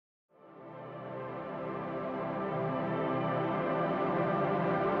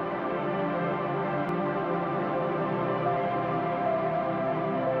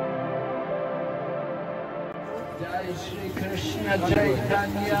Shri Krishna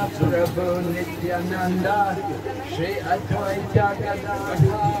Chaitanya Prabhu Nityananda Shri Advaita Gadadhar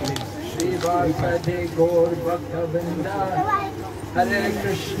Shri Vasadi Gaur Bhaktavinda Hare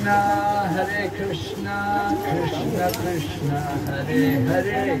Krishna Krishna Krishna Hare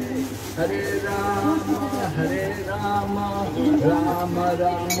Hare Hare Rama Rama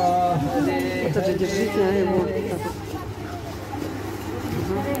Rama Hare Hare.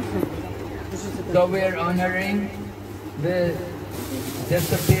 So we are honoring the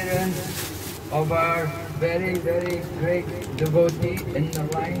disappearance of our very, very great devotee in the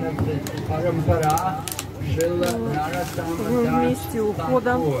line of the Parampara, Srila Narasimha Swami,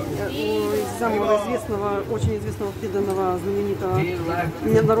 самого известного, очень известного преданного, знаменитого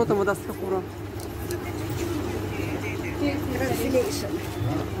Наротама Дас Такура.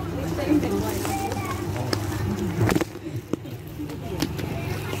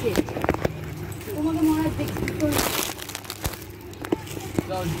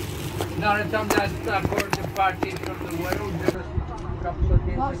 So, Narottam Das Thakur departed from the world a couple of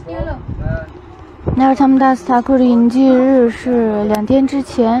days ago. Narottam Das Thakur 隐居日是2天之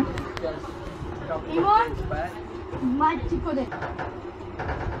前。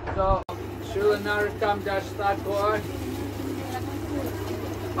So, Srila Narottam Das Thakur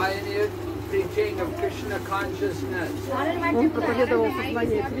pioneered preaching of Krishna consciousness. Он проповедовал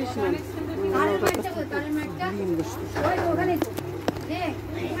сознание Кришны.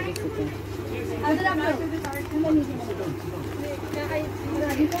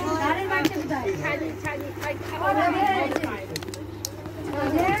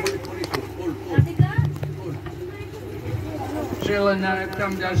 Srila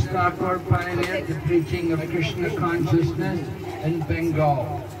Narottam Das Thakur pioneered the preaching of Krishna consciousness in Bengal.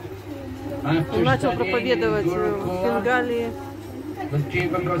 Он начал проповедовать в Бенгалии,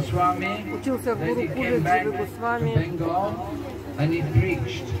 учился в Гурукуле Дживы Госвами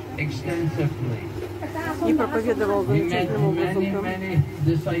и проповедовал замечательным образом.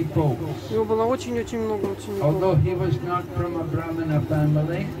 У него было очень-очень много учеников.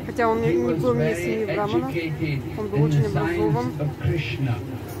 Хотя он не был ни семьи Брамана, он был очень образован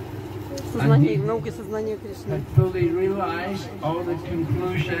в науке сознания Кришны.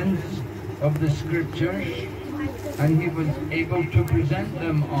 Of the scriptures, and he was able to present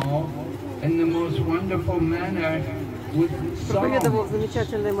them all in the most wonderful manner with проповедовал в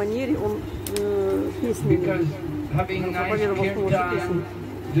замечательной манере, он песни проповедовал с помощью песен.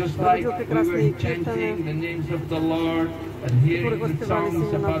 Проводил прекрасные киртаны, которые воспевались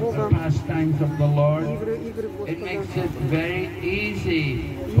именно Бога, игры Господа.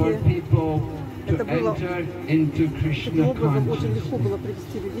 Это было, таким образом очень легко было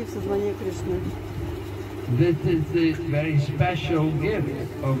привести людей в сознание Кришны. This is the very special gift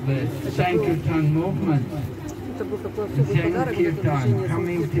of the Sankirtan movement. The Sankirtan,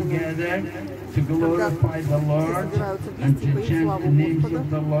 coming together to glorify the Lord and to chant the names of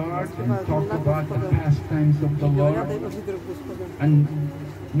the Lord and talk about the pastimes of the Lord. And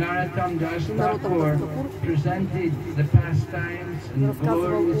Narottam Das Thakur presented the pastimes and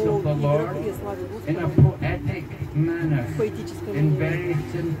glories of the Lord in a poetic manner, in very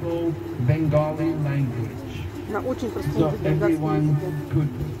simple Bengali language, so everyone could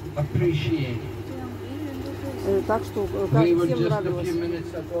appreciate. We were just a few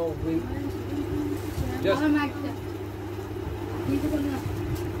minutes ago,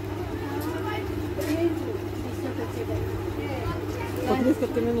 Вот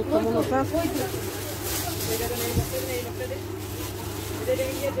несколько минут тому назад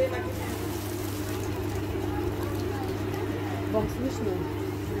вам слышно?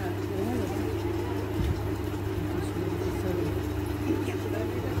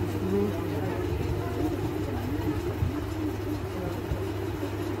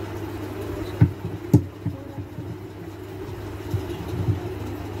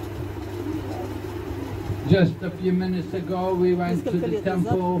 Just a few minutes ago, we went to the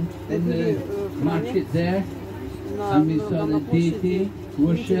temple in the market there, and we saw the deity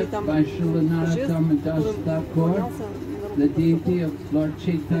worshipped by Srila Narasimha Das Thakur, the deity of Lord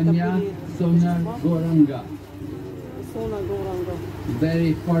Chaitanya, Sona Gauranga.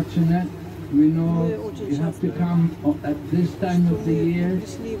 Very fortunate. We know you have to come at this time of the year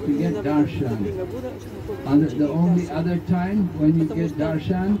to get darshan. And the only other time when you get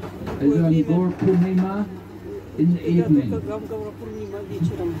darshan is on Gaur Purnima in the evening.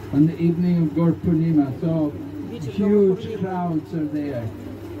 On the evening of Gaur Purnima. So huge crowds are there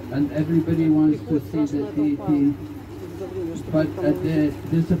and everybody wants to see the deity. But at the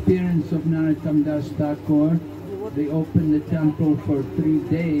disappearance of Narottam Das Thakur, they opened the temple for 3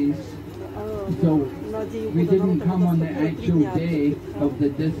 days. So we didn't come on the actual day of the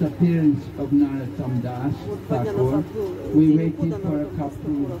disappearance of Narasima Das Thakur. We waited for a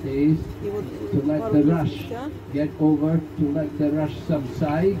couple of days to let the rush get over, to let the rush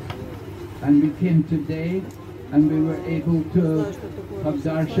subside, and we came today and we were able to have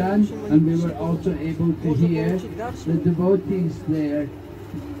darshan, and we were also able to hear the devotees there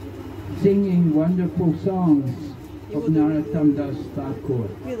singing wonderful songs of Narasima Das Thakur,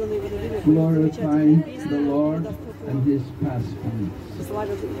 glorifying the Lord and His pastimes.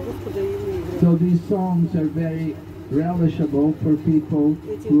 So these songs are very relishable for people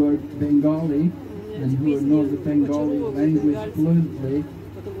who are Bengali and who know the Bengali language fluently.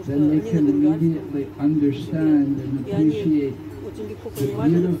 Then they can immediately understand and appreciate the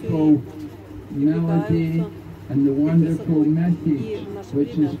beautiful melody and the wonderful message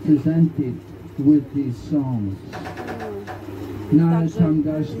which is presented with these songs. Narasima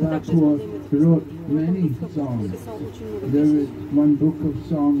Das Thakur wrote many songs. There is one book of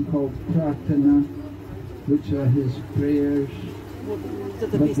song called Prarthana, which are his prayers,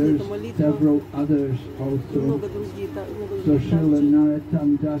 but there's several others also. So Srila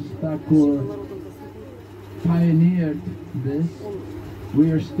Narasima Das Thakur pioneered this.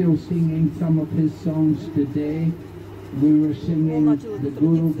 We are still singing some of his songs today. We were singing the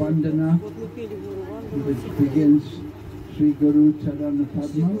Guru Vandana, which begins Sri Guru Charana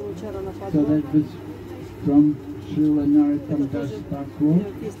Padma. So that was from Srila Narasima Das Thakur.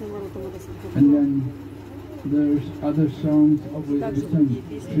 And then there's other songs of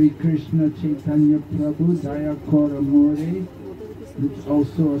Sri Krishna Chaitanya Prabhu Daya Kora More. It's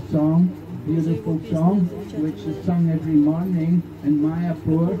also a song, beautiful song, which is sung every morning in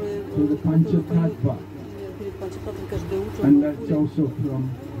Mayapur to the Panchatattva. And that's also from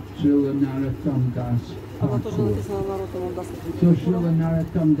Srila Narasima Das Thakur. So Srila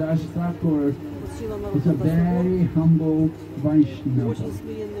Narasima Das Thakur is a very humble Vaishnava,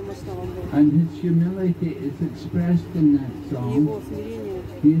 and his humility is expressed in that song.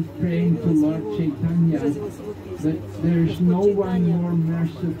 He is praying to Lord Chaitanya that there is no one more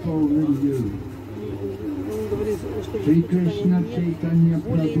merciful than you. Sri Krishna Chaitanya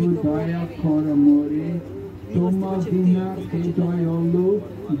Prabhu Daya Kora More, Toma Vina Kedayolu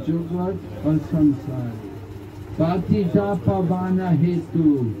Jugat Asansar, Patita Pavana Hetu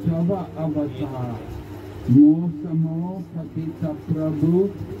Tava Avatar, Mo Samo Patita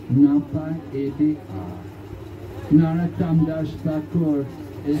Prabhu Napa Edi A. Narasima Das Thakur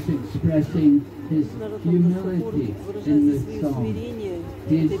is expressing his humility in this song.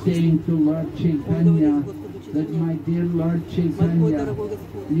 He is saying to Lord Chaitanya that, my dear Lord Chaitanya,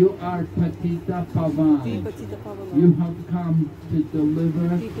 you are Patita Pavan. You have come to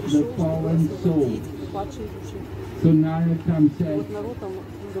deliver the fallen souls. So Narasima says,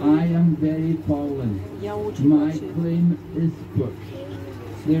 I am very fallen. My claim is pushed.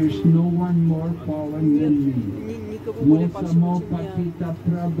 There is no one more fallen than me. Mosamo Patita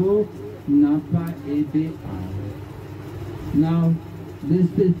Prabhu Napa Ede A. Now, this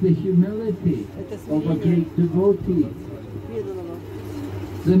is the humility of a great devotee.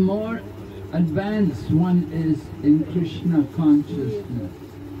 The more advanced one is in Krishna consciousness,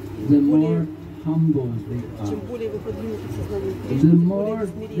 the more humble they are. The more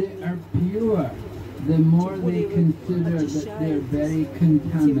they are pure, the more they consider that they are very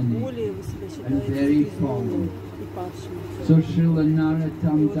contaminated and very fallen. So Srila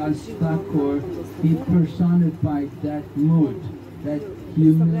Narasima Das Thakur, he personified that mood, that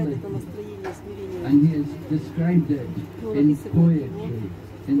humility, and he has described it in poetry,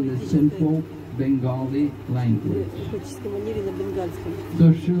 in the simple Bengali language.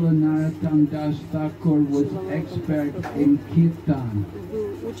 So Srila Narasima Das Thakur was expert in kirtan,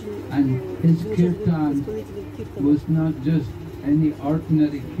 and his kirtan was not just any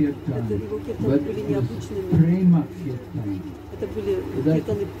ordinary kirtan, but it was prema kirtan. That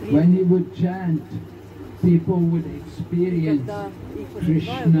when he would chant, people would experience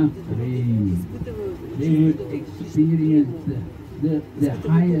Krishna prema. They would experience the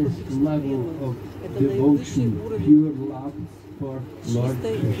highest level of devotion, pure love for Lord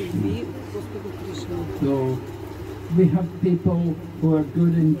Krishna. So we have people who are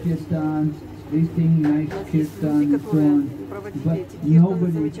good in kirtan, they sing nice kirtan and so on, but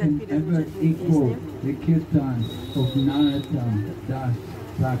nobody can ever equal the kirtan of Narasima Das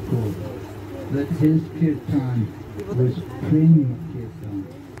Thakur. That his kirtan was prema kirtan.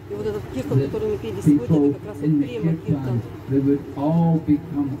 That people in the kirtan, they would all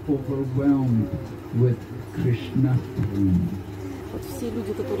become overwhelmed with Krishna prema. So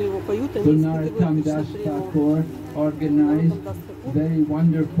Narasima Das Thakur organized very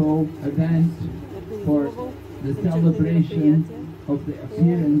wonderful events for the celebration of the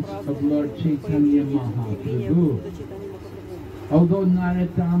appearance of Lord Chaitanya Mahaprabhu. Although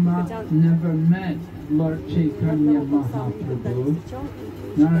Narottama never met Lord Chaitanya Mahaprabhu,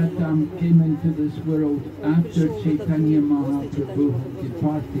 Narottam came into this world after Chaitanya Mahaprabhu had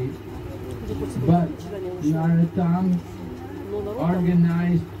departed, but Narottam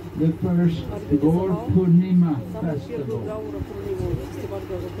organized the first Gaur Purnima festival.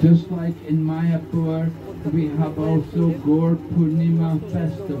 Just like in Mayapur, we have also Gaur Purnima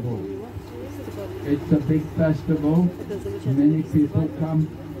festival. It's a big festival. Many people come.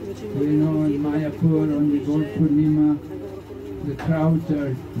 You know, in Mayapur on the Gaur Purnima, the crowds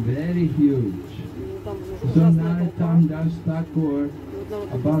are very huge. So Narottam Das Thakur,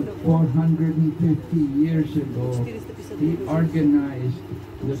 about 450 years ago, he organized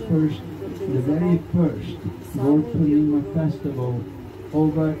the very first Gaur Purnima festival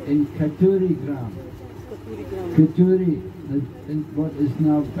over in Katuri Gram. Katuri, in what is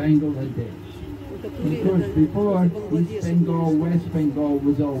now Bangladesh. Of course, before, East Bengal, West Bengal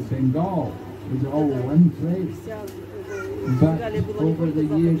was all Bengal. It was all one place. But over the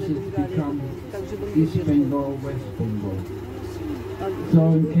years it's become East Bengal, West Bengal. So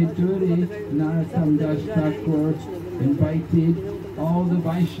in Katuri, Narottam Das Thakur invited all the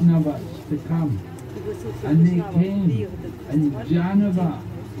Vaishnavas to come. And they came. And Janava,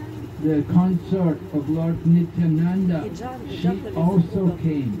 the consort of Lord Nityananda, she also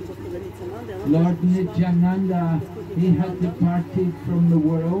came. Lord Nityananda, he had departed from the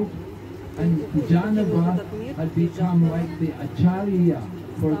world, and Janava had become like the Acharya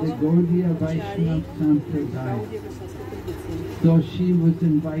for the Gaudiya Vaishnava Sampradaya. So she was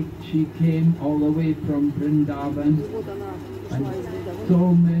invited, she came all the way from Vrindavan, and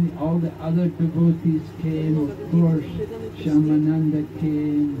so many, all the other devotees came, of course, Shyamananda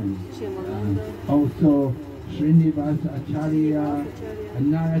came, and also Srinivasa Acharya,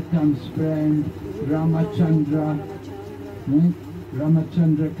 and Narottam's friend, Ramachandra, right?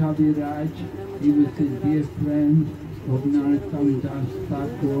 Ramachandra Kaviraj, he was a dear friend of Narottam Das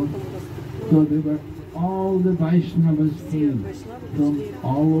Thakur. So there were all the Vaishnavas came from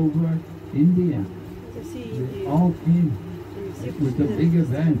all over India. They all came. It was a big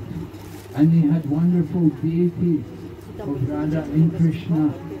event. And he had wonderful deities of Radha and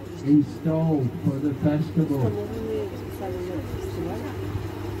Krishna installed for the festival.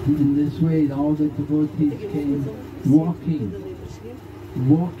 In this way, all the devotees came walking.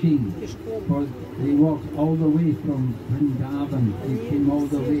 For they walked all the way from Vrindavan. They came all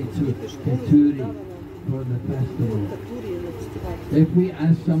the way to Katuri for the festival. If we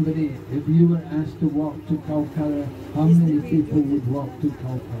ask somebody, if you were asked to walk to Calcutta, how many people would walk to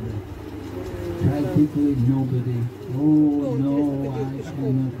Calcutta? Practically nobody. Oh no, I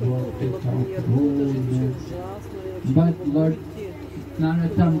cannot walk to Calcutta. Oh no. But Lord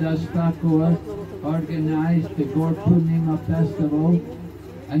Narottam Das Thakur organized the Gaur Purnima festival,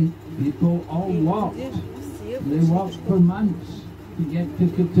 and people all walked. They walked for months to get to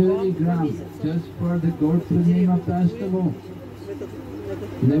Katuri Gram just for the Gaur Purnima festival.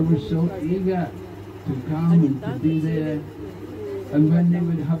 They were so eager to come and to be there. And when they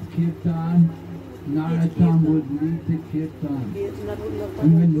would have kirtan, Narottam would lead the kirtan.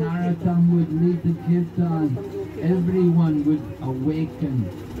 And when Narottam would lead the kirtan, everyone would awaken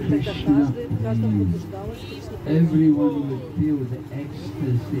Krishna prema. Everyone would feel the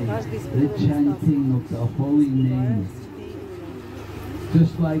ecstasy, the chanting of the holy name.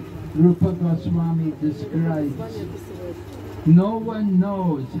 Just like Rupa Goswami describes, no one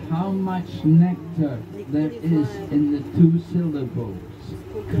knows how much nectar there is in the two syllables,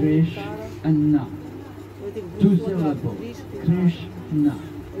 Krish and Na. Two syllables, Krishna.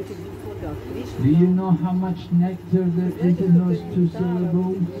 Do you know how much nectar there is in those two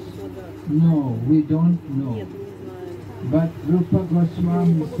syllables? No, we don't know. But Rupa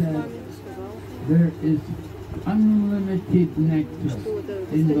Goswami said there is unlimited nectar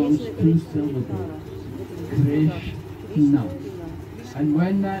in those two syllables, Krishna. And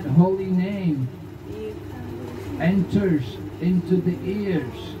when that holy name enters into the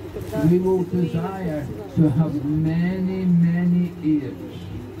ears, we will desire to have many, many ears.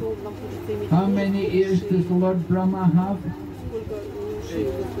 How many ears does Lord Brahma have?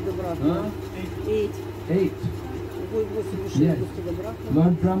 Huh? 8. Yes.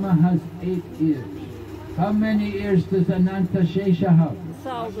 Lord Brahma has 8 ears. How many ears does Ananta Shesha have?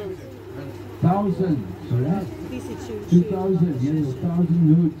 1,000. 1,000. Correct? 2,000. Yes,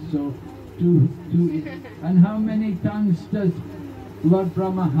 1,000 hoods. So 2 ears. And how many tongues does Lord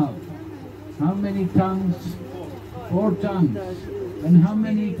Brahma have? How many tongues? 4 tongues. And how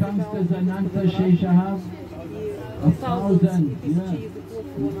many tongues does Ananta Shesha have? 1,000. Yeah.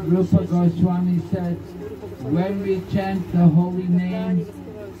 Rupa Goswami said, when we chant the holy name,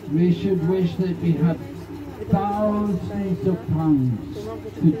 we should wish that we have thousands of tongues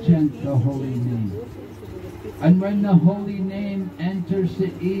to chant the holy name. And when the holy name enters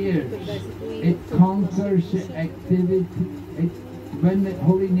the ears, it conquers the activity. When the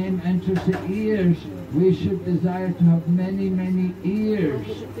holy name enters the ears, we should desire to have many, many ears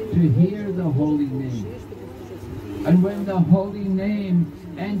to hear the holy name. And when the holy name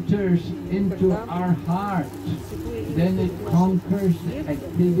enters into our heart, then it conquers the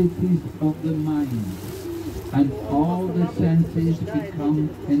activities of the mind, and all the senses become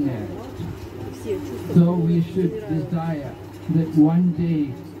inert. So we should desire that one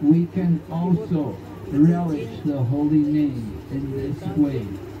day we can also relish the holy name in this way.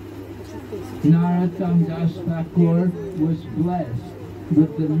 Narottam Das Thakur was blessed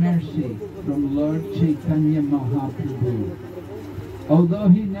with the mercy from Lord Chaitanya Mahaprabhu. Although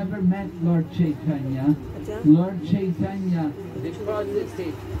he never met Lord Chaitanya, Lord Chaitanya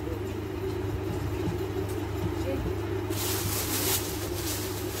deposited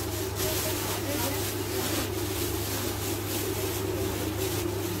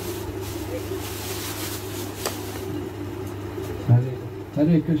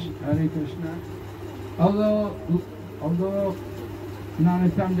Hare Krishna. Although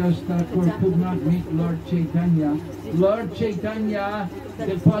Narottam Das Thakur could not meet Lord Chaitanya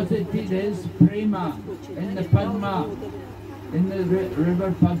deposited his prema in the Padma, in the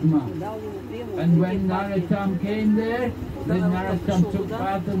river Padma. And when Narottam came there, then Narottam took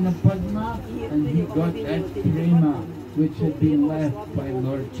bath in the Padma, and he got that prema which had been left by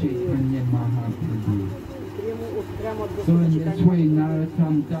Lord Chaitanya Mahaprabhu. So in this way,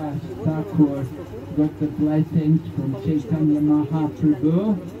 Narottam Das Thakur got the blessings from Chaitanya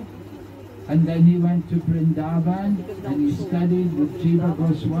Mahaprabhu, and then he went to Vrindavan and he studied with Jiva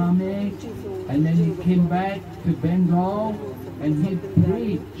Goswami, and then he came back to Bengal and he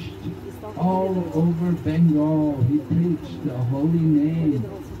preached all over Bengal. He preached the holy name,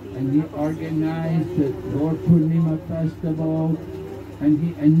 and he organized the Gaur Purnima festival, and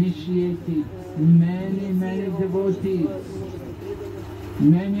he initiated many, many devotees.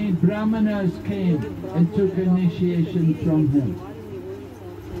 Many brahmanas came and took initiation from him.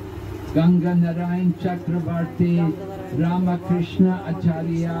 Ganga Narayan Chakravarti, Ramakrishna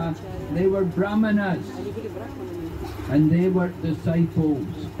Acharya, they were brahmanas, and they were disciples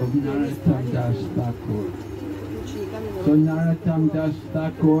of Narottam Das Thakur. So Narottam Das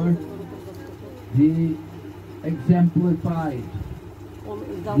Thakur, he exemplified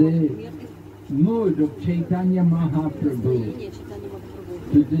the mood of Chaitanya Mahaprabhu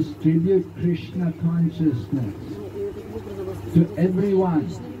to distribute Krishna consciousness to everyone,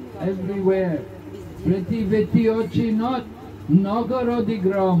 everywhere. Priti viti ochi not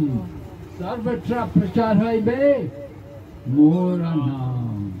nagarodigram sarvatra prachar haibe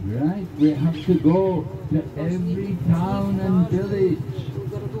moranam. Right? We have to go to every town and village.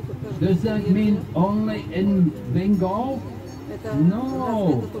 Does that mean only in Bengal?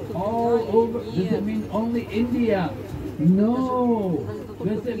 No, all over. Does it mean only India? No.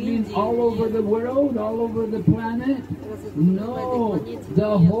 Does it mean all over the world, all over the planet? No.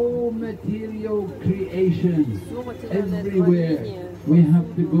 The whole material creation, everywhere. We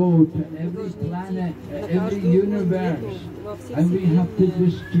have to go to every planet, every universe, and we have to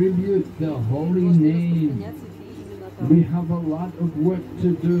distribute the holy name. We have a lot of work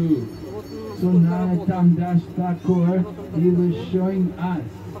to do. So Narottam Das Thakur, he was showing us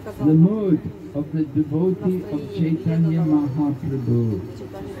the mood of the devotee of Chaitanya Mahaprabhu.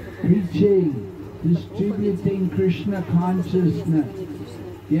 Preaching, distributing Krishna consciousness,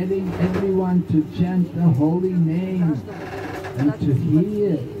 getting everyone to chant the holy name and to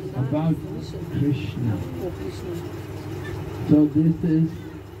hear about Krishna. So this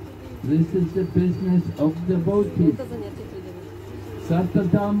is the business of devotees.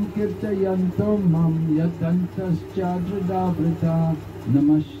 Satatam kirtayanto mam yatantascha jadavrita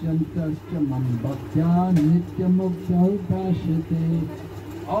namasyantascha mam bhaktya nityamukta upashate.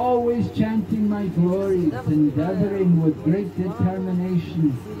 Always chanting my glories, endeavoring with great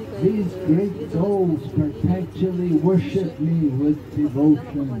determination. These great souls perpetually worship me with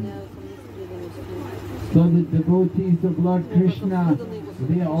devotion. So the devotees of Lord Krishna,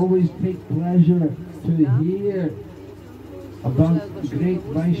 they always take pleasure to hear about great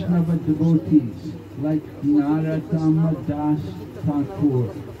Vaishnava devotees like Narottam Das Thakur.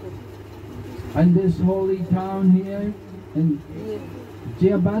 And this holy town here in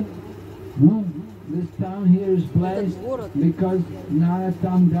Jayabad, This town here is blessed because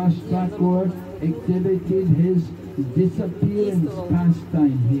Narottam Das Thakur exhibited his disappearance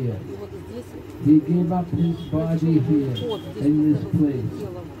pastime here. He gave up his body here in this place.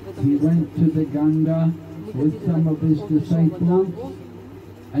 He went to the Ganga with some of his disciples,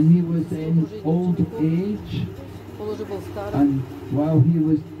 and he was in old age. And while he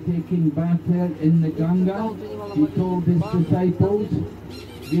was taking bath there in the Ganga, he told his disciples,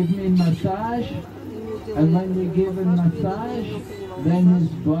 "Give me massage." And when they gave him massage, then his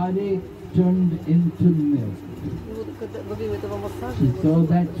body turned into milk. So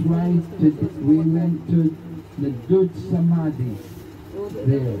that's why we went to the Dud Samadhi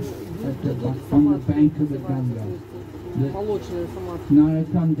there, on the bank of the Ganga.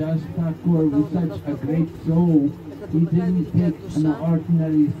 Narottam Das Thakur was such a great soul, he didn't take an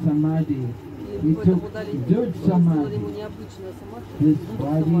ordinary samadhi. He took Dud Samadhi. His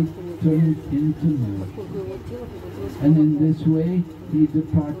body turned into milk. And in this way, he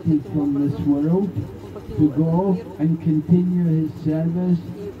departed from this world to go and continue his service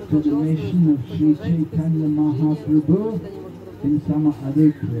to the mission of Sri Chaitanya Mahaprabhu in some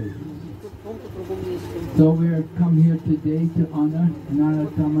other place. So we are come here today to honor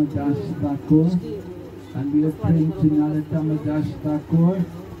Narottam Das Thakur, and we are praying to Narottam Das Thakur,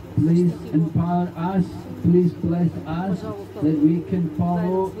 please empower us, please bless us, that we can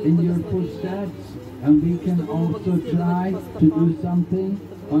follow in your footsteps, and we can also try to do something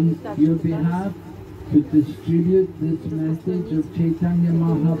on your behalf to distribute this message of Chaitanya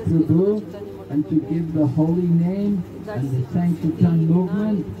Mahaprabhu and to give the holy name and the Sankirtan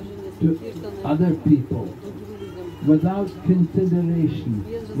movement to other people. Without consideration,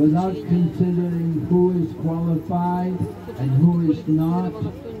 without considering who is qualified and who is not,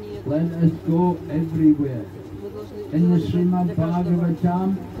 let us go everywhere. In the Srimad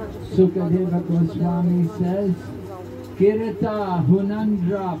Bhagavatam, Sukadeva Goswami says, Kirita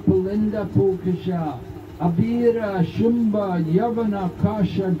Hunandra Pulinda Pukasha Abira Shumba Yavana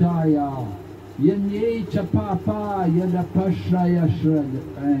Kashadaya Yanye Chapapa Yadapashraya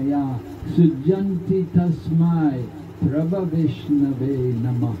Shradaya Sujanti Tasmai Prabha Vishnave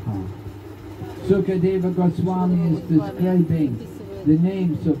Namaha. Sukadeva Goswami is describing the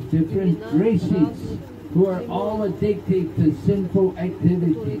names of different races who are all addicted to sinful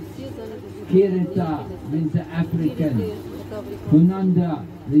activities. Kirita means the African, Hunanda,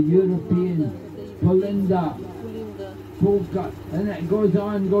 the European, Pulinda, Pulka, and it goes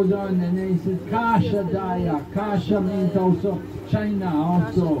on, and then he says Kasha Daya. Kasha means also China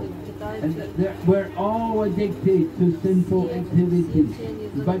also. And we're all addicted to sinful activities,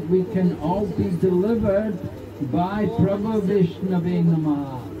 but we can all be delivered by Prabhu Vishnave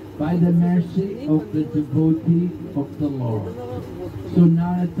Namaha, by the mercy of the devotee of the Lord. So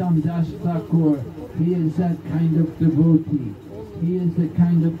Narottam Das Thakur, he is that kind of devotee. He is the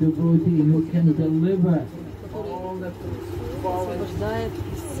kind of devotee who can deliver all the fallen.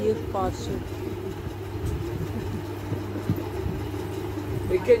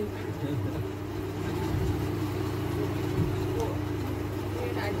 We can.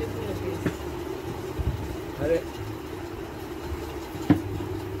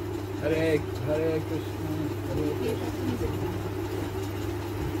 Hare Krishna, Hare Krishna.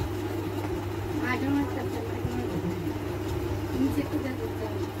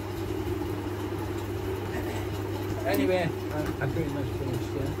 Anyway, I'm pretty much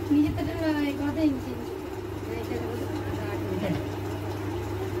finished, yeah?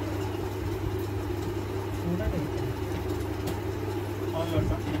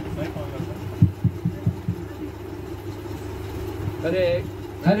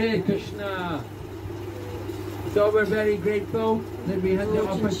 Hare Krishna. So we're very grateful that we had the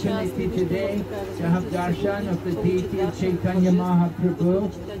opportunity today to have darshan of the deity of Chaitanya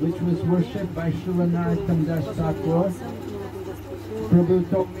Mahaprabhu, which was worshipped by Srila Narottam Das Thakur. Prabhu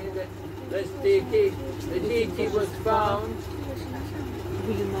told me that this deity, the deity was found.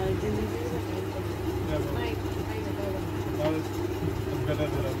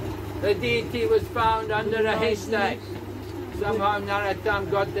 The deity was found under a haystack. Somehow Narottam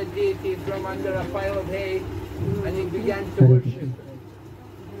got the deity from under a pile of hay, and he began to worship.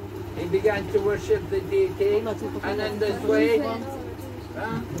 He began to worship the deity, and in this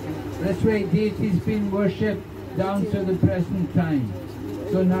way deity's been worshipped down to the present time.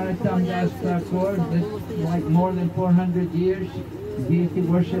 So Narottam Das Thakur, this like more than 400 years, deity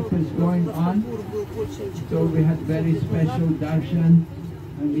worship is going on. So we had very special darshan,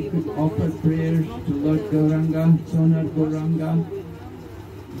 and we could offer prayers to Lord Gauranga, Sonar Gauranga.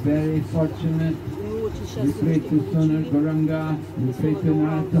 Very fortunate. We pray to Sonar Gauranga, we pray to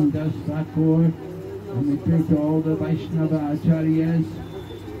Narottam Das Thakur, And we pray to all the Vaishnava Acharyas,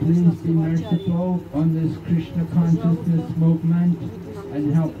 please be merciful on this Krishna consciousness movement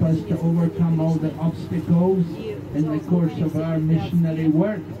and help us to overcome all the obstacles in the course of our missionary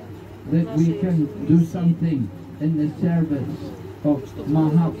work, that we can do something in the service of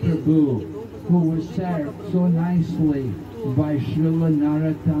Mahaprabhu, who was served so nicely by Srila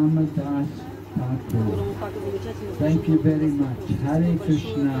Narasima Das Thakur. Thank you very much. Hare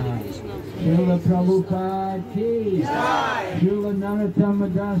Krishna. Srila Prabhupada ki. Srila Narasima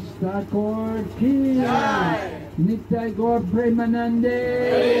Das Thakur ki. Nitai Gaur Premanande.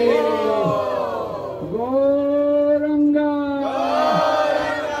 Gauranga.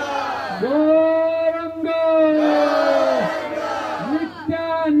 Gauranga.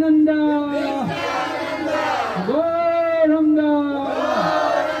 Nityananda. Gauranga.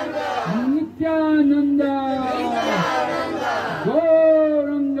 Nityananda.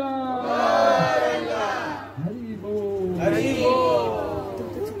 Gauranga. Haribo. Haribo.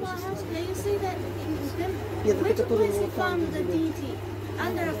 Can you say that which place he found the deity?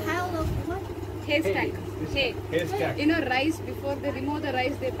 Under a pile of what? Haystack. Hay. You know, rice, before they remove the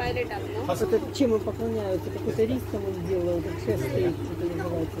rice, they pile it up, no? Это чем им поклоняются? Какой-то рис там он делал, вот шест стоит, это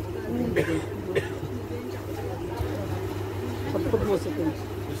называется. Под мостиком.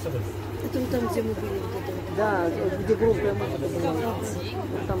 Это там, где мы были, вот это. Да, где гроб прямо это было.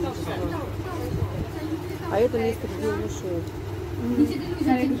 Вот там. А это место, где он ушел.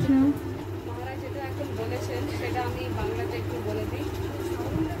 Hare Krishna. মহারাজ যেটা এখন বলেছেন সেটা আমি বাংলাতে একটু বলে দিই।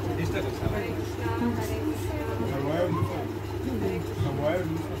 হরে কৃষ্ণ, হরে কৃষ্ণ,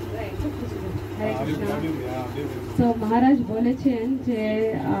 তো মহারাজ বলেছেন যে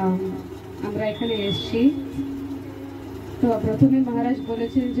আমরা এখানে এসেছি। তো প্রথমে মহারাজ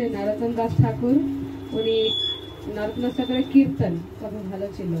বলেছেন যে নরোত্তম দাস ঠাকুর, উনি নরোত্তম দাস ঠাকুরের কীর্তন কত ভালো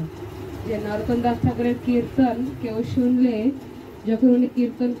ছিল, যে নরোত্তম দাস ঠাকুরের কীর্তন কেউ শুনলে, যখন উনি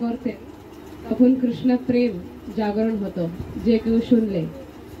কীর্তন করতেন তখন কৃষ্ণ প্রেম জাগরণ হতো যে কেউ শুনলে।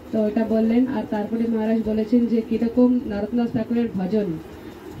 তো ওটা বললেন। আর তারপরে মহারাজ বলেছেন যে কীরকম নরোত্তম দাস ঠাকুরের ভজন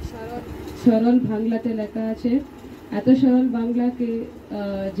সরল বাংলাতে লেখা আছে, এত সরল বাংলাকে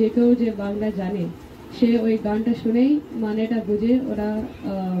যে কেউ যে বাংলা জানে সে ওই গানটা শুনেই মানেটা বুঝে ওরা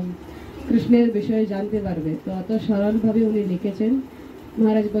কৃষ্ণের বিষয়ে জানতে পারবে। তো অত সরলভাবে উনি লিখেছেন।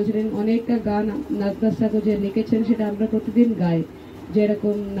 মহারাজ বলছিলেন অনেকটা গান নরোত্তম দাস ঠাকুর যে লিখেছেন সেটা আমরা প্রতিদিন গাই,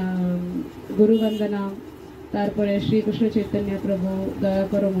 যেরকম গুরু বন্দনা, তারপরে শ্রীকৃষ্ণ চৈতন্য প্রভু দয়া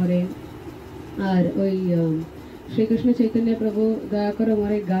করো মোরে। আর ওই শ্রীকৃষ্ণ চৈতন্য প্রভু দয়া করো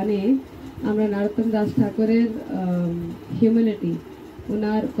মোরে গানে আমরা নরোত্তম দাস ঠাকুরের হিউম্যানিটি,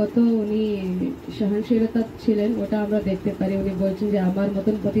 ওনার কত উনি সহনশীলতা ছিলেন ওটা আমরা দেখতে পারি। উনি বলছেন যে আমার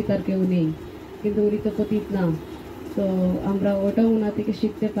মতন পতিত আর কেউ নেই, কিন্তু উনি তো পতিত না, তো আমরা ওটাও ওনার থেকে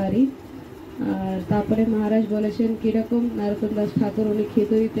শিখতে পারি। আর তারপরে মহারাজ বলেছেন কীরকম নরোত্তম দাস ঠাকুর উনি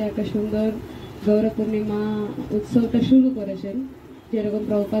খিতুরিতে একটা সুন্দর গৌর পূর্ণিমা উৎসবটা শুরু করেছেন, যেরকম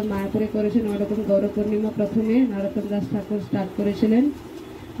প্রভুপাদ মায়াপুরে করেছেন ওরকম গৌর পূর্ণিমা প্রথমে নরোত্তম দাস ঠাকুর স্টার্ট করেছিলেন।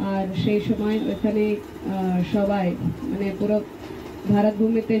 আর সেই সময় ওখানে সবাই মানে পুরো ভারত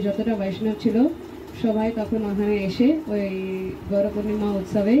ভূমিতে যতটা বৈষ্ণব ছিল সবাই তখন ওখানে এসে ওই গৌর পূর্ণিমা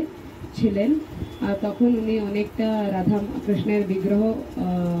উৎসবে ছিলেন। আর তখন উনি অনেকটা রাধা কৃষ্ণের বিগ্রহ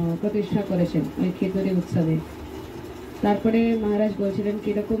প্রতিষ্ঠা করেছেন ওই খিতুরি উৎসবে। তারপরে মহারাজ বলছিলেন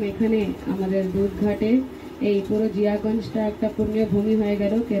কীরকম এখানে আমাদের দুধঘাটে এই পুরো জিয়াগঞ্জটা একটা পুণ্য ভূমি হয়ে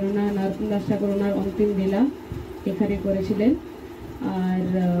গেল, কেননা নরোত্তম দাস ঠাকুর ওনার অন্তিম লীলা এখানে করেছিলেন। আর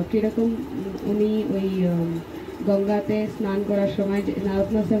কীরকম উনি ওই গঙ্গাতে স্নান করার সময়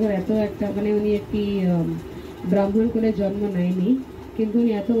নরোত্তম দাস ঠাকুর এত একটা মানে উনি একটি ব্রাহ্মণ কুলে জন্ম নেয়নি, কিন্তু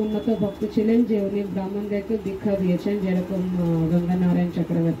উনি এত উন্নত ভক্ত ছিলেন যে উনি ব্রাহ্মণদেরকে দীক্ষা দিয়েছেন, যেরকম গঙ্গা নারায়ণ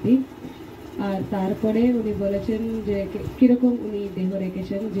চক্রবর্তী। আর তারপরে উনি বলেছেন যে কীরকম উনি দেহ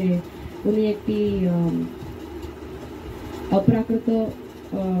রেখেছেন, যে উনি একটি অপ্রাকৃত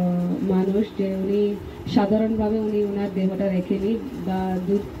মানুষ, যে উনি সাধারণভাবে উনি ওনার দেহটা রেখেনি বা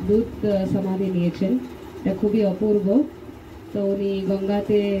দুধ সমাধি নিয়েছেন, এটা খুবই অপূর্ব। তো উনি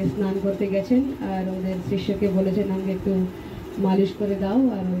গঙ্গাতে স্নান করতে গেছেন আর ওদের শিষ্যকে বলেছেন আমাকে একটু মালিশ করে দাও,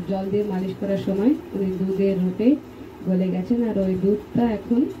 আর জল দিয়ে মালিশ করার সময় উনি দুধের রূপে গলে গেছেন আর ওই দুধটা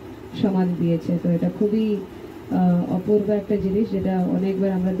এখন সমাধি দিয়েছে। তো এটা খুবই অপূর্ব একটা জিনিস, যেটা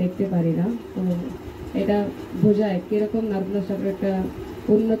অনেকবার আমরা দেখতে পারি না। তো এটা বোঝায় কীরকম নরোত্তম দাস ঠাকুর একটা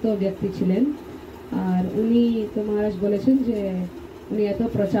উন্নত ব্যক্তি ছিলেন। আর উনি তো মহারাজ বলেছেন যে উনি এত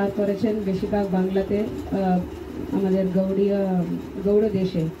প্রচার করেছেন বেশিরভাগ বাংলাতে, আমাদের গৌড়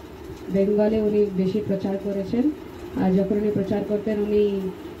দেশে বেঙ্গলে উনি বেশি প্রচার করেছেন। আর যখন উনি প্রচার করতেন উনি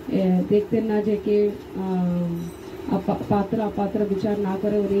দেখতেন না যে কে পাত্র অপাত্র বিচার না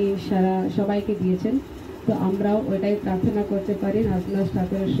করে উনি সারা সবাইকে দিয়েছেন। তো আমরাও ওইটাই প্রার্থনা করতে পারি নরসিংহ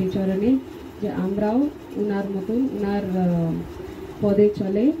ঠাকুরের শ্রীচরণে যে আমরাও উনার মতন উনার পদে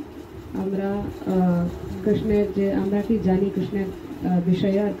চলে আমরা কৃষ্ণের যে আমরা কি জানি কৃষ্ণের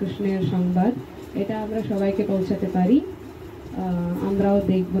বিষয় আর কৃষ্ণের সংবাদ এটা আমরা সবাইকে পৌঁছাতে পারি। আমরাও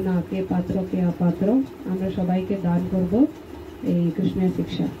দেখব না কে পাত্র কে অপাত্র, আমরা সবাইকে দান করব এই কৃষ্ণের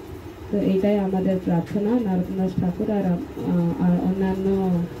শিক্ষা। তো এইটাই আমাদের প্রার্থনা নরসিংহ ঠাকুর আর অন্যান্য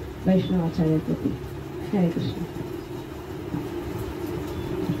বৈষ্ণব আচার্যের প্রতি। হরে Krishna.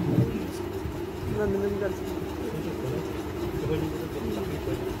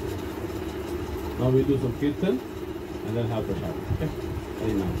 Now we do some kirtan and then have prasad. Okay?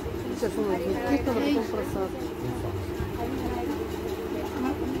 Very nice.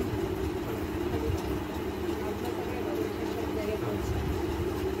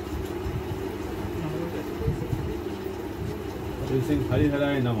 We sing Hari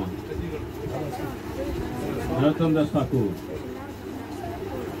Harai Nama. Narottam Thakur.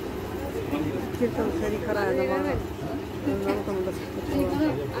 Kirtan Hari Harai Nama. Narottam Thakur.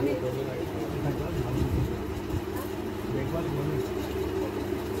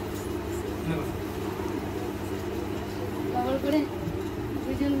 Bubble করে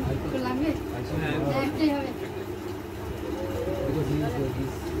দুজন লাগবে একটাই হবে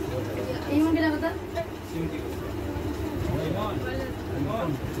এই মন্দিরে কথা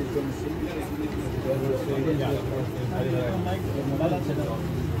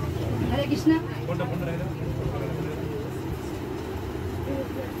হরে কৃষ্ণ।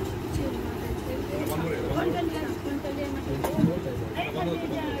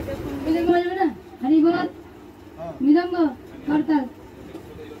 মৃদঙ্গ বাজবে না? হরি বল মৃদঙ্গ করতাল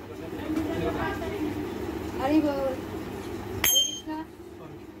হরি বল।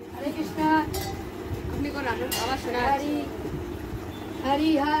 হরে কৃষ্ণ আপনি কোন আওয়াজ শোনা? হরি হরি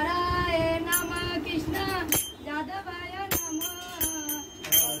হরায় নমঃ কৃষ্ণ যাদবায় নমঃ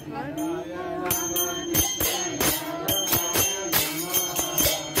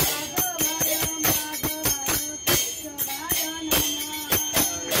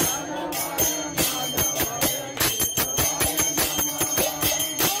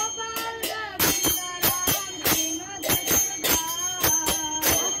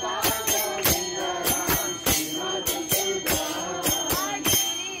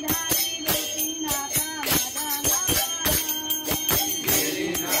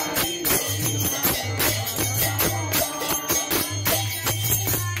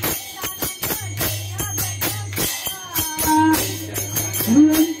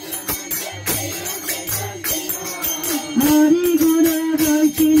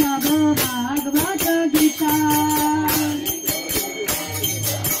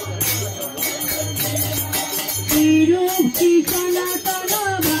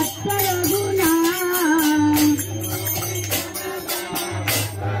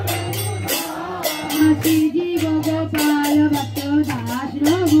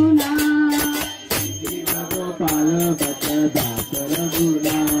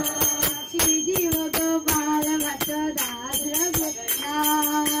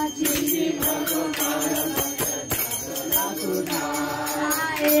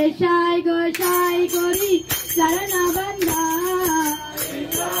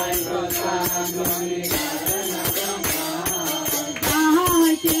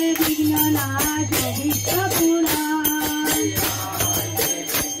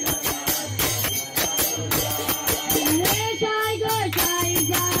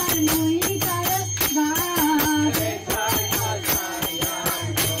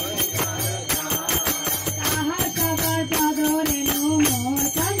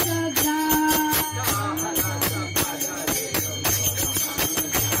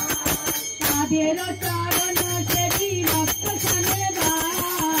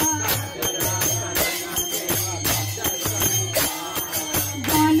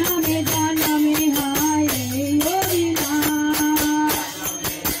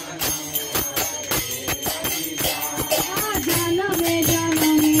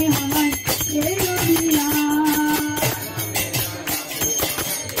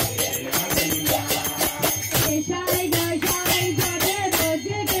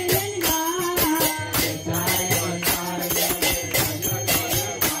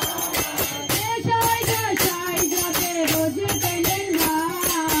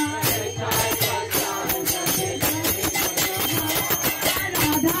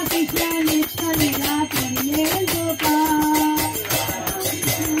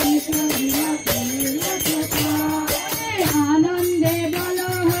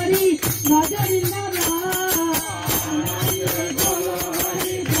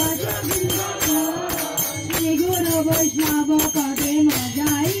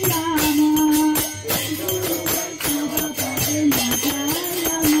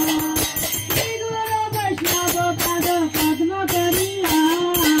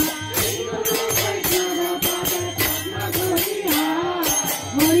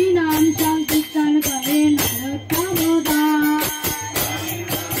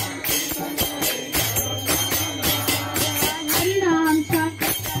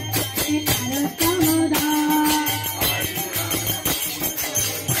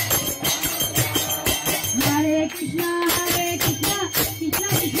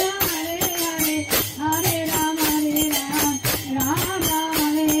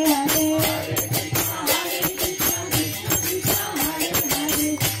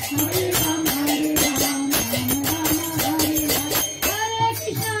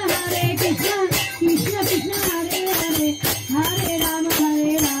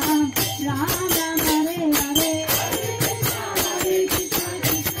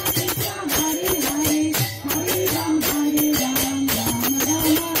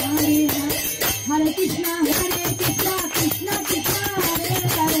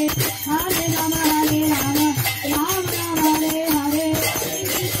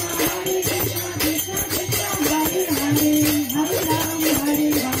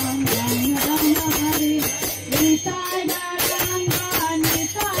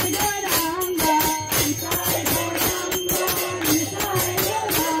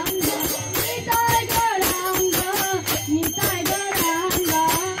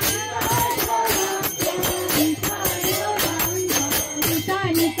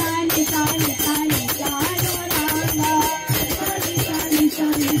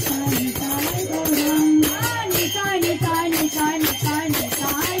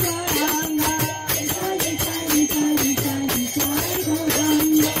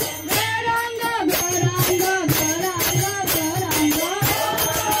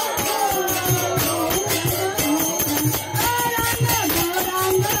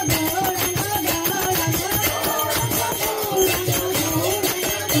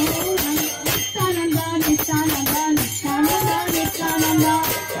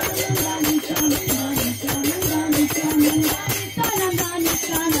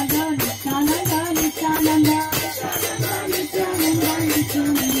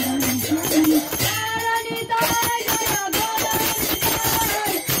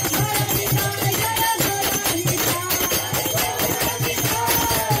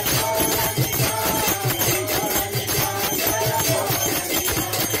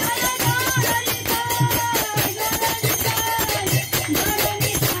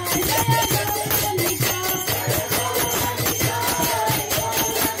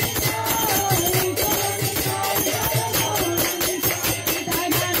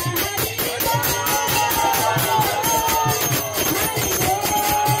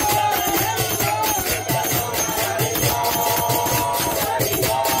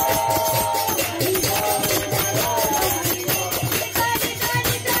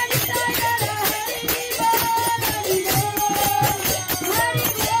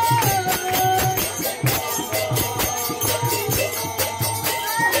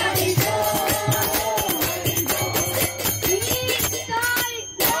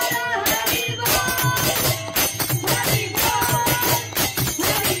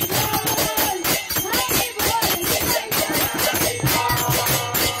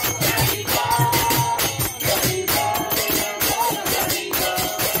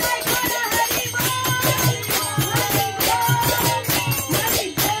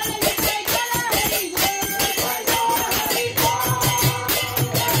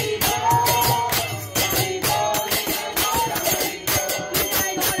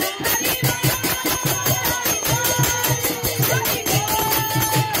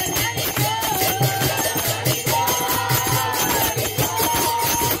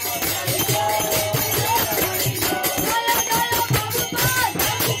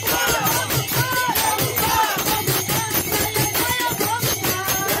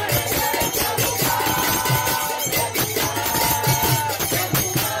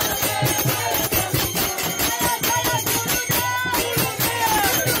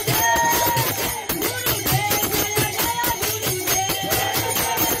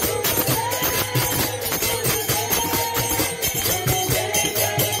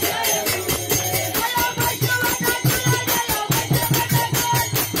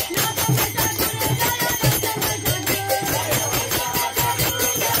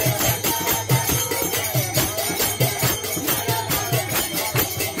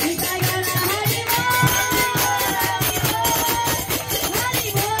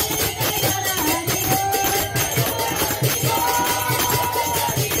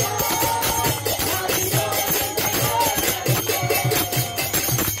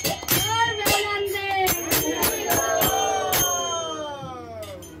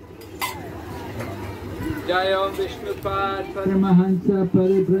Jayam Vishnupad Paramahansa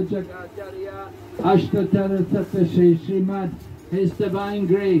Pariprachakacharya Ashtatara Sattva Srimad His Divine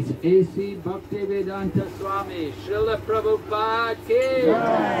Grace A.C. Bhakti Vedanta Swami Srila Prabhupada Ki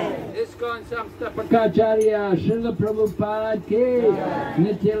ISKCON Samstapakacharya Srila Prabhupada Ki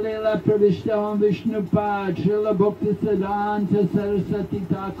Nitya Leela Pravishtavam Vishnupad Srila Bhakti Siddhanta Saraswati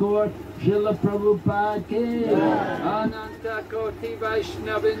Thakur Srila Prabhupada Ki Ananta Koti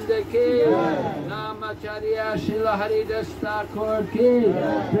Vaishnavinda Ki Namacharya Srila Haridas Thakur Ki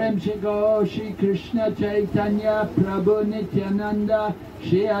Prem Shigo Shri Krishna Chaitanya Prabhu Nityananda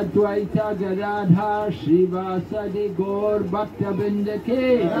Shri Advaita Gadadhar Shri Vasadi Gaur Bhaktabinda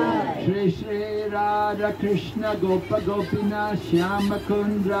Ki Shri Shri Radha Krishna Gopa Gopina Shyama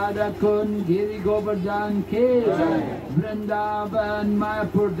Kund Radha Kund Giri Govardhan Ki Vrindavan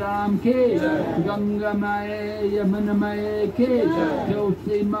Mayapur Dham Ki Ganga Maye Yamuna Maye Ki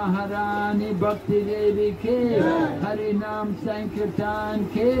Tulsi Maharani Bhakti Devi Ki Harinam Sankirtan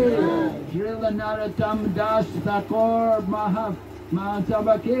Ki Srila Narottam Das Thakur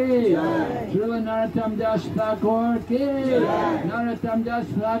Mahatma Ki Srila Narottam Das Thakur Ki Narottam Das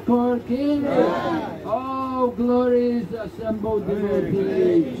Thakur Ki Oh glories assembled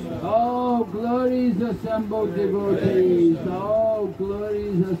devotees Oh glories assembled devotees Oh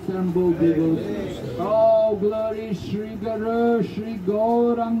glories assembled devotees Oh glories Shri Guru Shri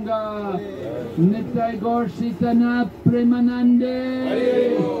Gauranga Nitai Gaur Sitana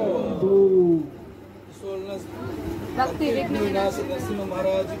Premanande Oh Bhakti Vinasa Narasima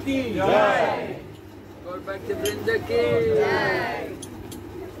Maharaj ki Jai Gaur Bhakti Vrinda ki Jai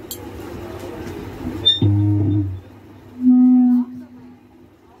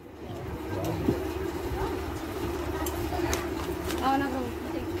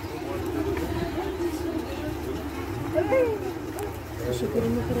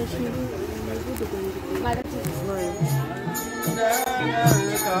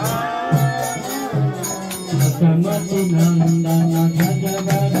Samati Nandana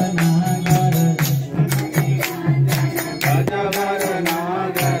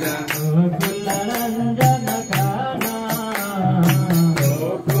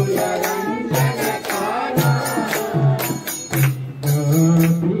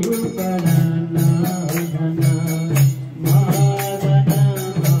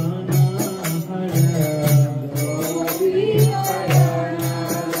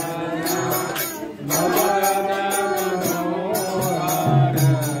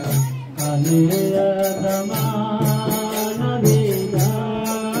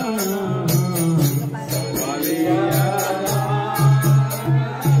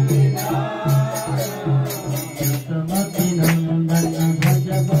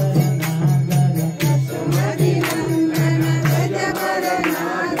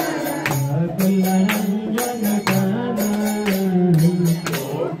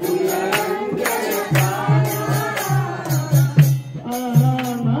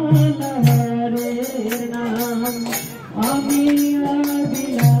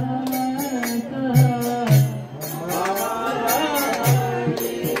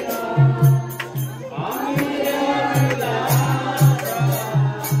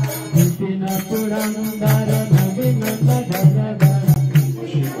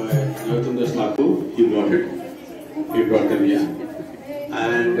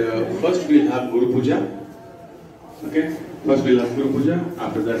First we'll have Guru Puja. Okay? First we'll have Guru Puja,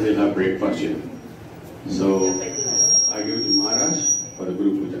 after that we'll have breakfast here. So, I give it to Maharaj for the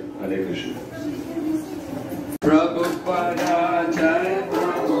Guru Puja. Hare Krishna. Prabhupada Jai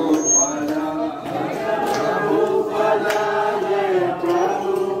Prabhupada Prabhupada Jai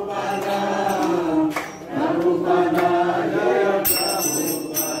Prabhupada Prabhupada Jai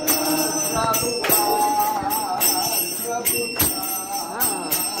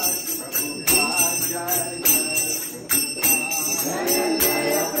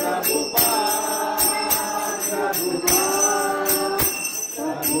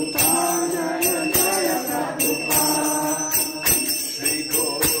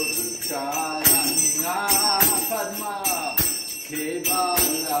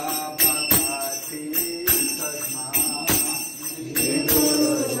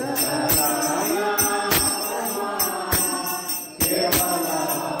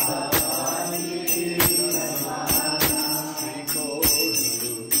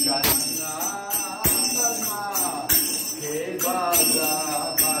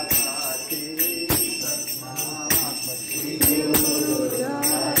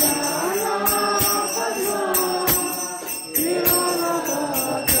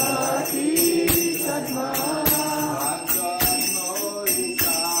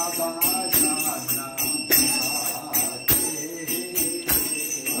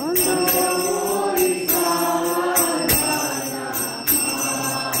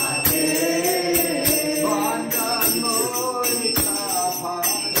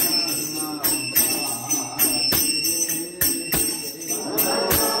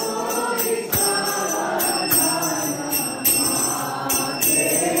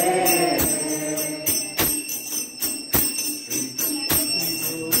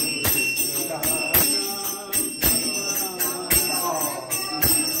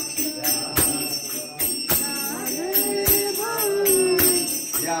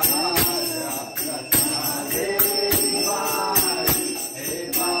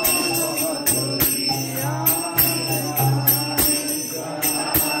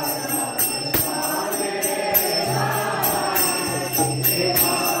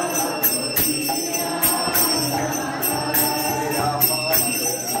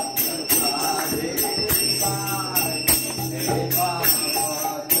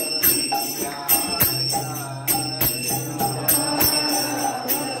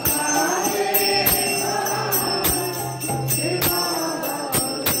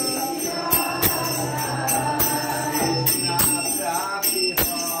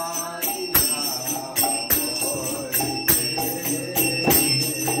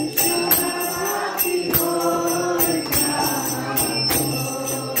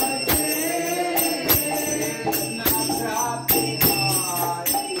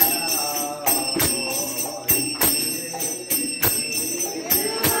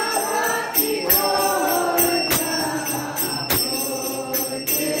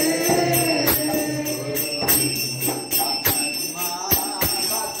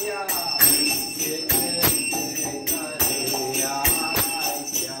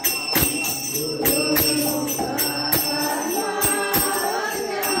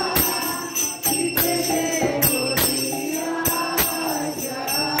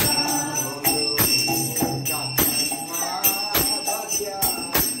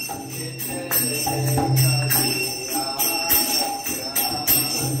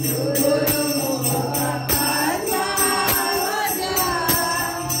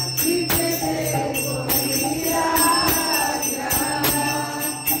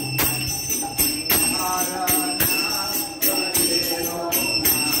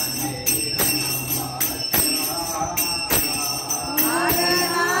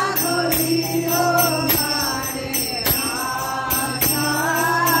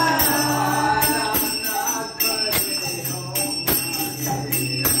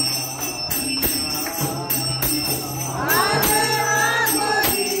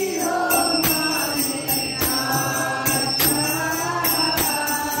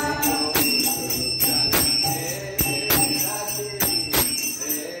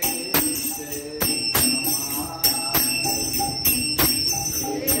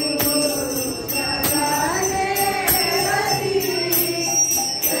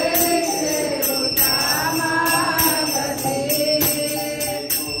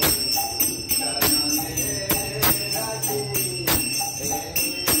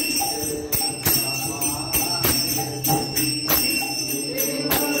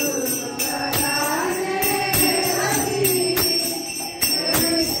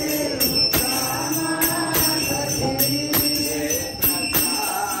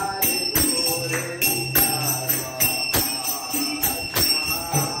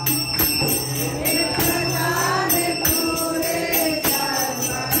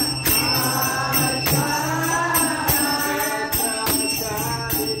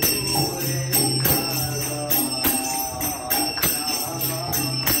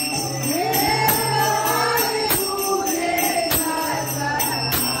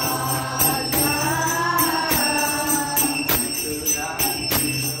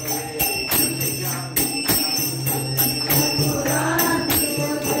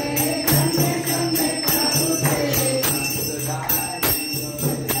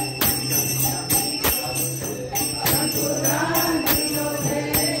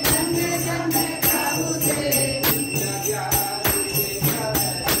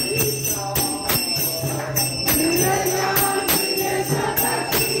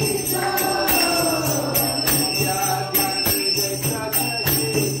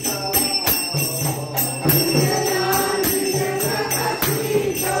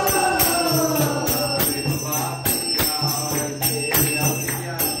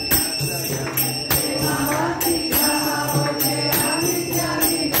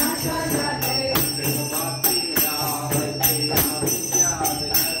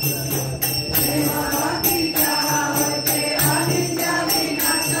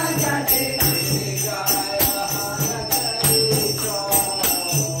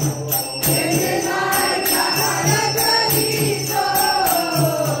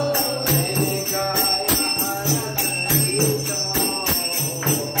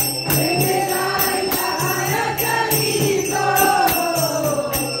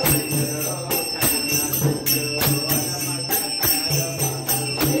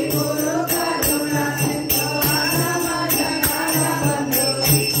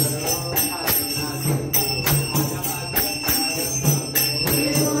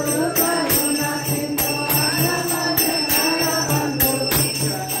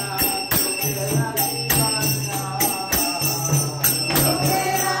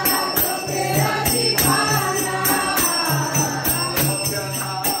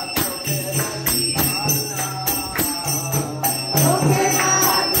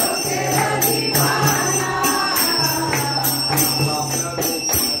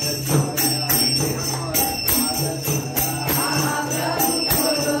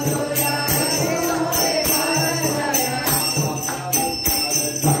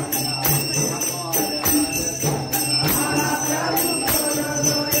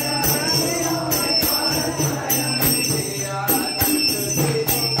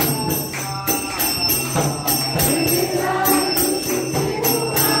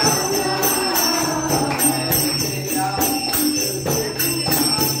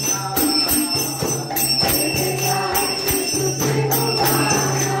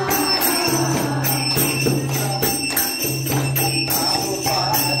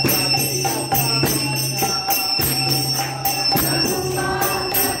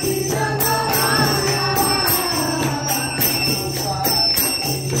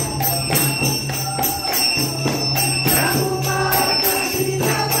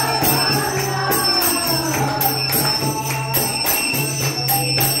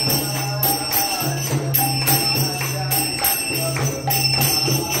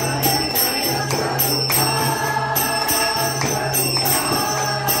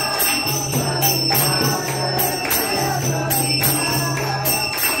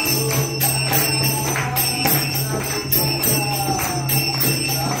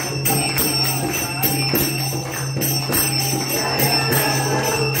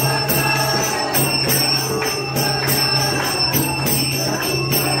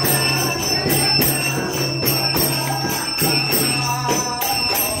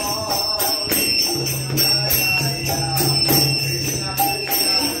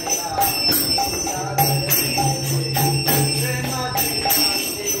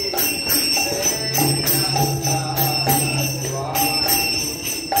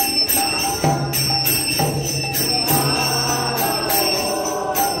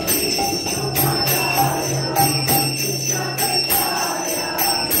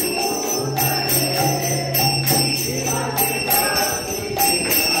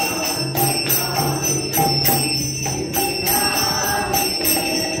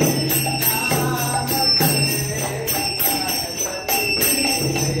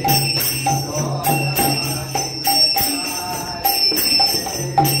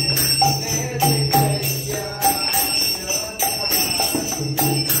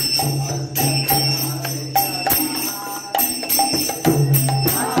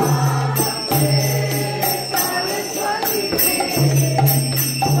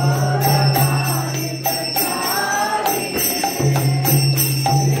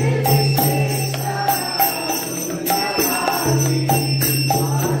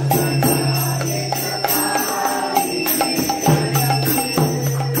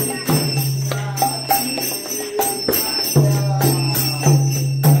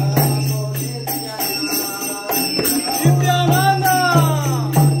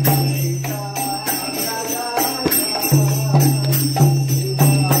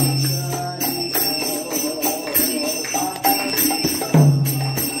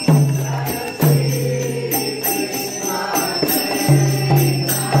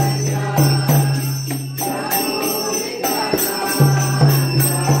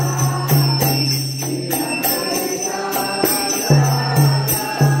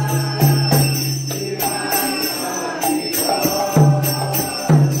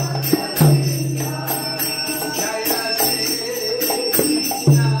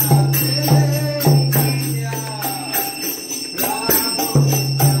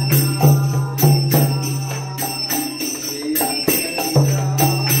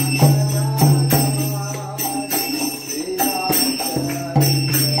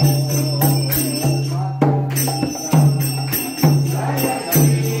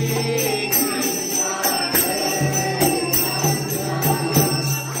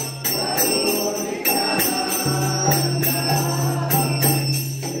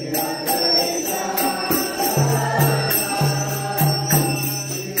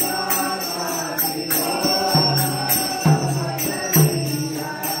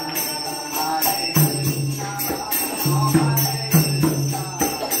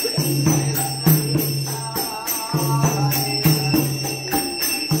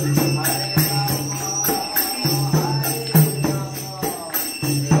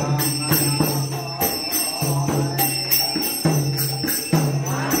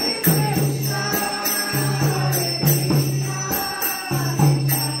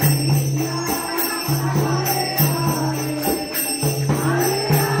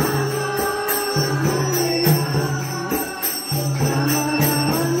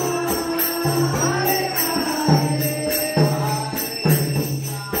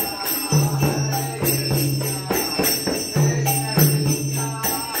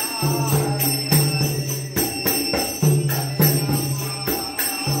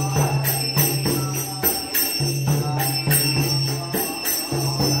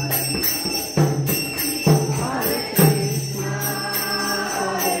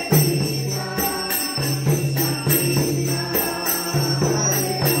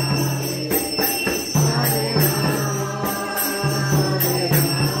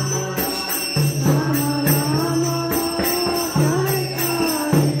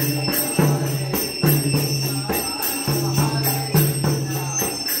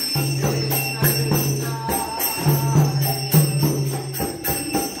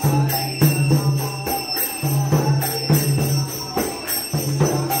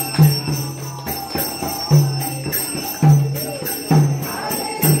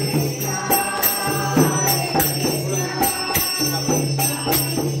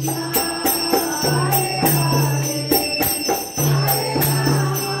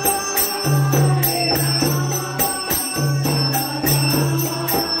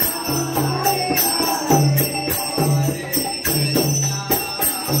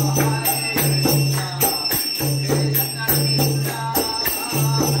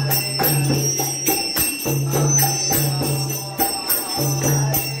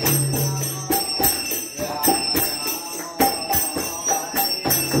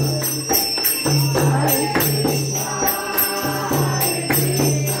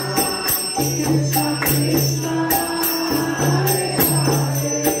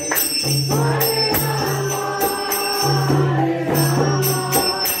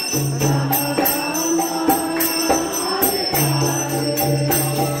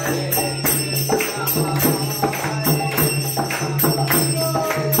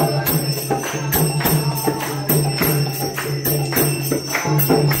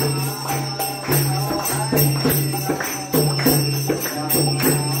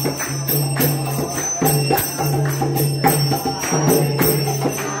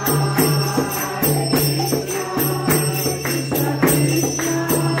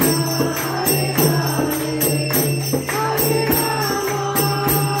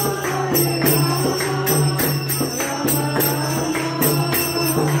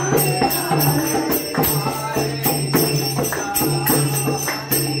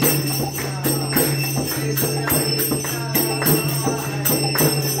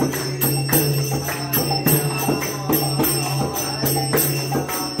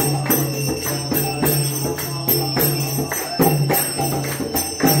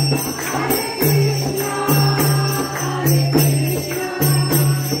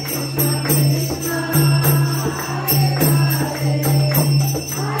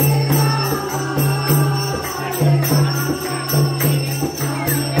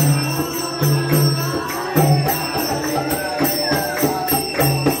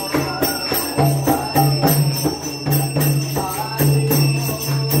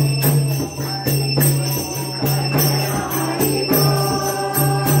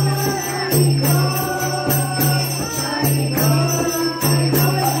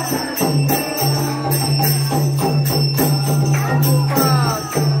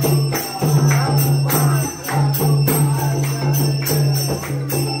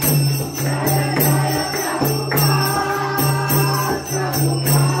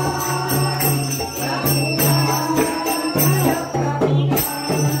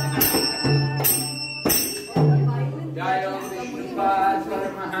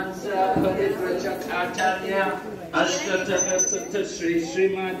Acharya Ashtataka Sri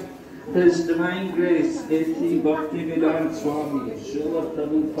Srimad His Divine Grace A.T. Bhakti Vedanta Swami Srila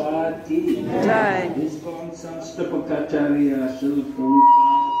Prabhupada Ki Jai Iskon Sanstapakacharya Srila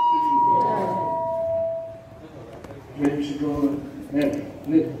Prabhupada Ki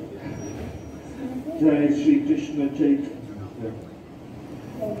Jai Jai Sri Krishna Chaitanya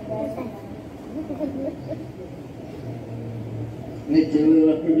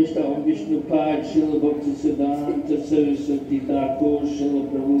Nityalila Pravishta Om Vishnu Pad Srila Bhakti Siddhanta Saraswati Thakur Srila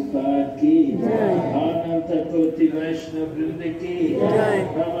Prabhupada Ki Ananta Koti Vaishnava Vrinda Ki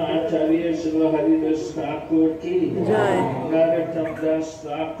Rama Acharya Srila Haridas Thakur Ki Narottam Das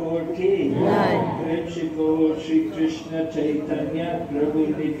Thakur Ki Premshiko Sri Krishna Chaitanya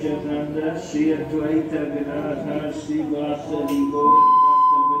Prabhu Nityananda Sri Advaita Gadadhar Sri Vasari Gaura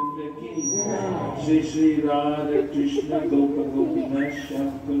Shri Shri Radha Krishna Gopa Gopinath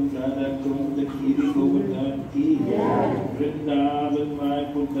Shakun Radha Kunda Kiri Govardhan Ki Vrindavan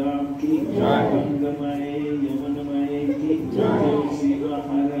Mayapur Dham Ki Gangamaye Yamunamaye Ki Siva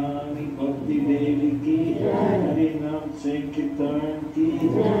Harani Bhakti Devi Ki Harinam Sankirtan Ki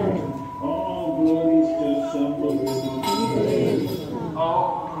All glories to Sambhav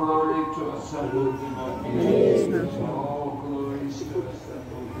All glory to Sambhav All glories to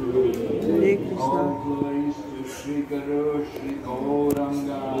Sambhav All glories to Sri Guru, Sri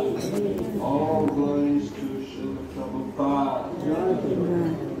Gauranga. All glories to Srila Prabhupada.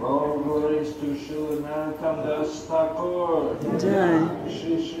 All glories to Srila Narottam Das Thakur.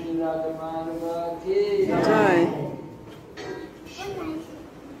 Shri Shri Radha Madhava Ki Jai.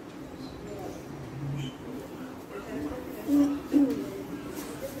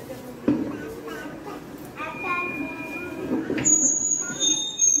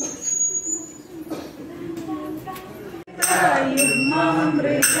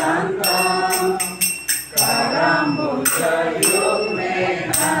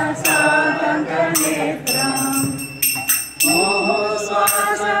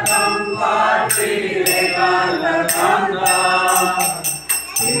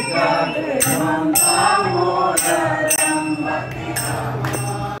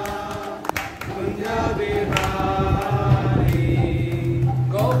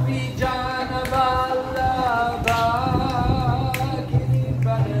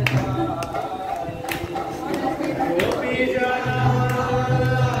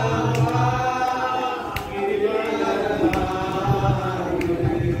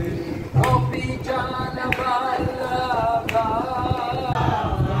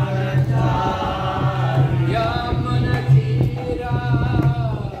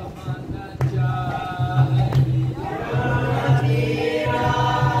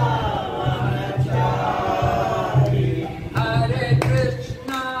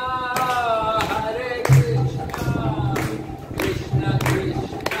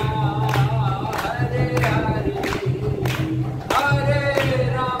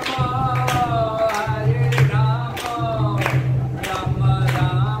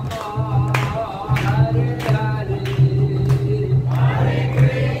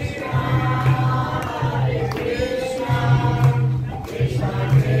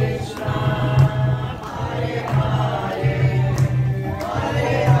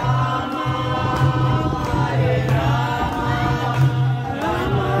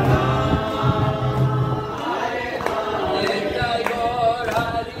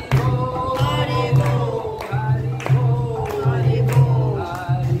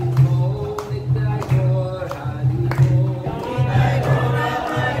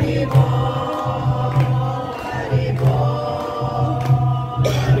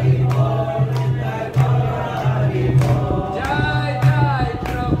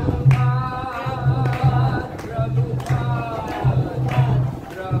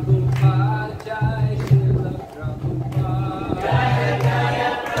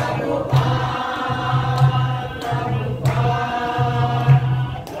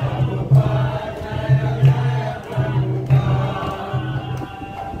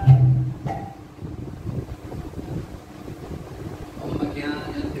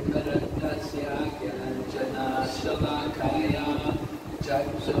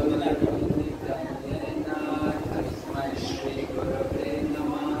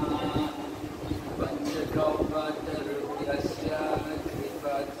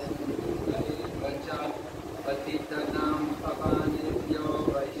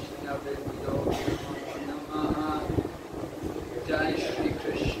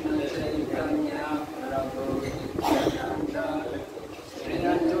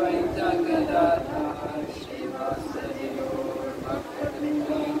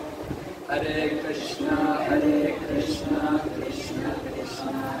 Hare Krishna, Krishna Krishna,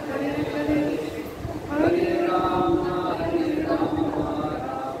 Hare Hare, Hare Rama, Rama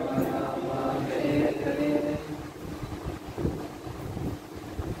Rama, Hare Hare.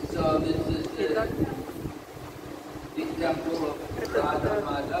 So this is the temple of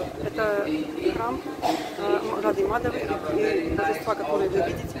Это храм Рады Мадавы и божества, которые вы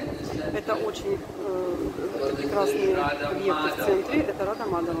видите. Это очень прекрасные объекты в центре. Это Рада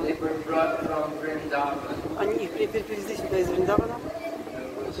Мадава. Они их привезли сюда из Вриндавана.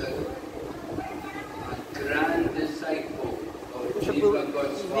 Это был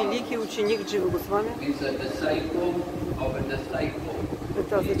великий ученик Дживы Госвами.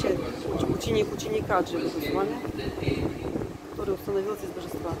 Это означает ученик ученика Дживы Госвами, который установил здесь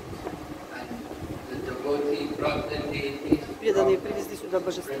божества. Преданные привезли сюда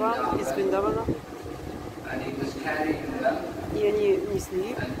божества из Вриндавана, и они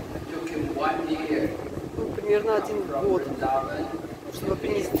несли их. Примерно 1 год, чтобы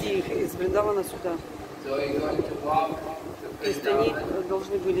принести их из Вриндавана сюда. То есть они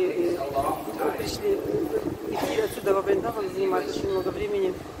должны были пришли идти отсюда во Вриндаван, занимать очень много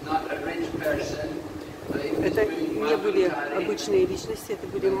времени. Это не были обычные личности, это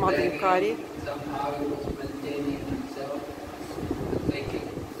были мадхукари.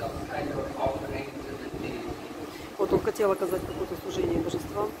 Вот он хотел оказать какое-то служение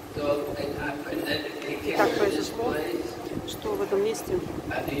божествам. И так произошло, что в этом месте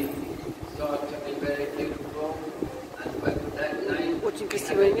очень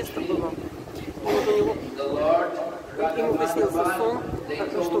красивое место было. И вот у него, ему приснился сон,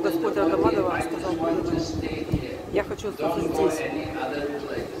 что Господь Радамадова сказал: я хочу остаться здесь,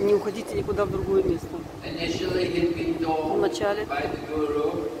 не уходите никуда в другое место. Вначале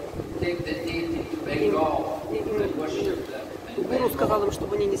гуру сказал им,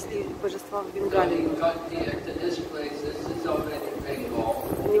 чтобы они несли божества в Бенгалию.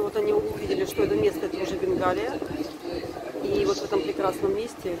 И вот они увидели, что это место это уже Бенгалия. И вот в этом прекрасном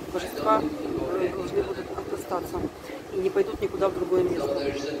месте божества должны будут остаться и не пойдут никуда в другое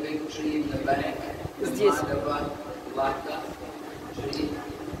место. Здесь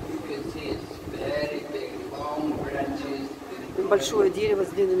большое дерево с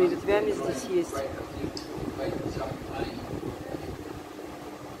длинными ветвями здесь есть.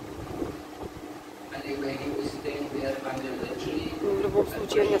 В любом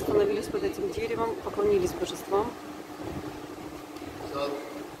случае они остановились под этим деревом, поклонились божествам.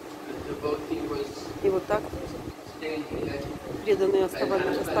 И вот так преданные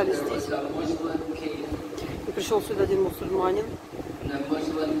остались здесь. И пришел сюда один мусульманин.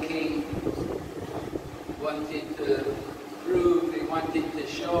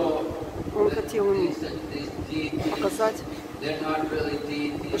 Он хотел им показать,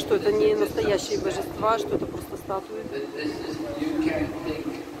 что это не настоящие божества, что это просто статуи.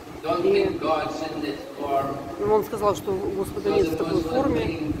 И он сказал, что Господа нет в такой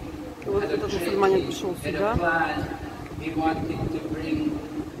форме. И вот этот мусульманин пришел сюда.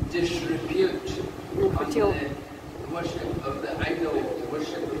 Он хотел,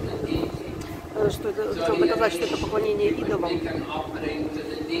 хотел доказать, что это поклонение идолам.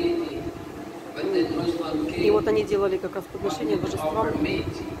 И вот они делали как раз подношение божествам,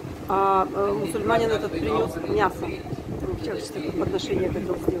 а мусульманин этот принес мясо. В качестве подношения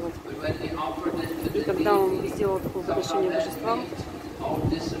хотел сделать. И когда он сделал такое подношение божествам,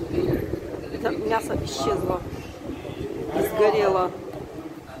 это мясо исчезло, сгорело.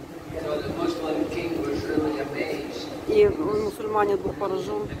 И мусульманин был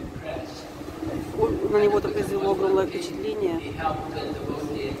поражен. На него это произвело огромное впечатление.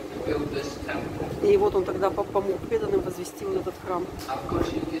 И вот он тогда помог преданным возвести вот этот храм.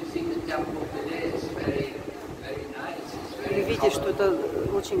 Вы видите, что это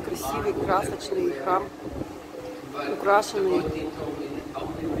очень красивый, красочный храм, украшенный.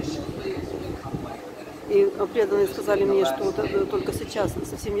 И преданные сказали мне, что вот только сейчас,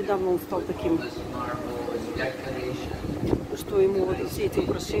 совсем недавно он стал таким, что ему вот все эти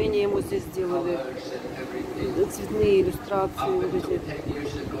украшения ему здесь сделали, цветные иллюстрации вот эти.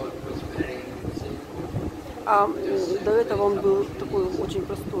 А до этого он был такой очень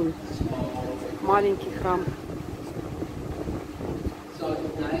простой, маленький храм.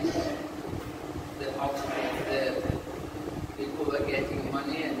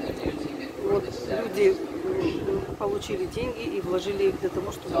 Вот люди получили деньги и вложили их для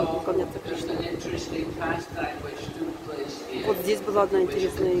того, чтобы поклоняться Кришне. Вот здесь была одна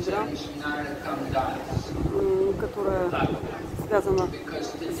интересная игра, которая связана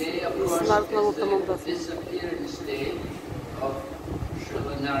с Нарасимхом Дасом.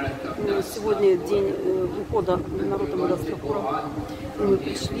 Сегодня день ухода Нароттама Даса Thakura. Мы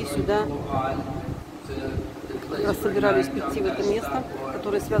пришли сюда, раз собирались прийти в это место,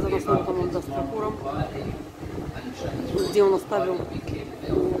 которое связано с Нароттамом Даса Thakura, где он оставил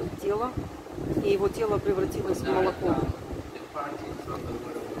тело, и его тело превратилось в молоко.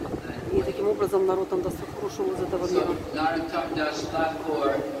 И таким образом Нароттам Даса Thakura ушел из этого мира.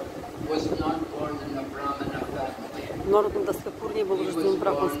 Нароттам Даса Thakura не был рожден в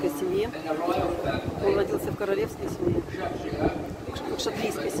брахманской семье, он родился в королевской семье, в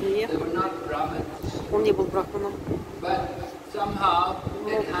кшатрийской семье, он не был брахманом. Но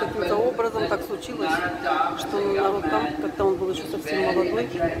каким-то образом так случилось, что Нароттам, когда он был еще совсем молодой,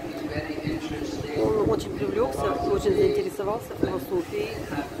 он очень привлекся и очень заинтересовался философией.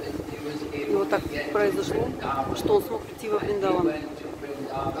 И вот так произошло, что он смог прийти во Вриндаван.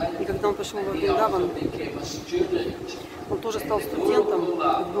 И когда он пришел во Вриндаван, он тоже стал студентом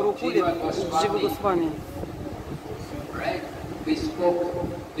в Гурукуле с B.V.V. Свами.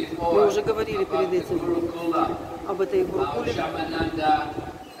 Мы уже говорили перед этим об этой Гурукуле,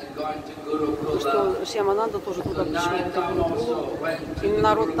 что Шьямананда тоже туда пришел, в эту Гурукулу. И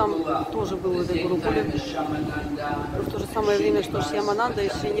народ там тоже был в этой Гурукуле. В то же самое время, что Шьямананда и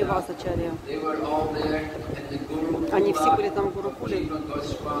Шринивасачарья. Они все были там в Гурукуле,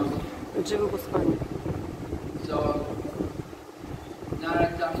 B.V.V. Свами.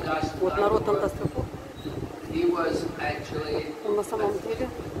 Вот Нароттам Даса Thakura, он на самом деле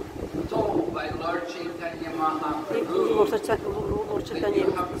Лорд Чайтанья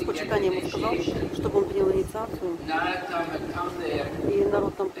с почитанием ему сказал, чтобы он принял инициацию. И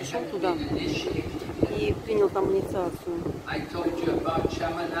Нароттам пришел туда и принял там инициацию.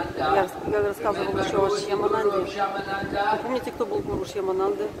 Я рассказывала еще о Шьямананде. Вы помните, кто был гуру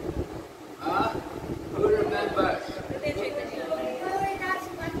Шьямананды?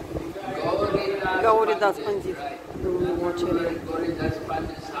 Гауридас Пандит был его ачарья.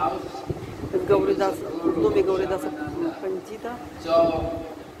 В доме Гауридаса Пандита.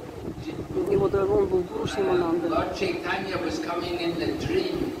 И вот он был гуру Шьямананды.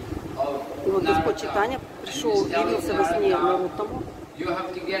 И вот Господь Чайтанья пришел, явился во сне Нароттаму. И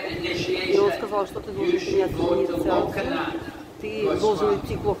он сказал, что ты должен принять инициацию. Ты должен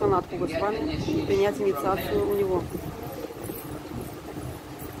идти к Локанатху Госвами и принять инициацию у него.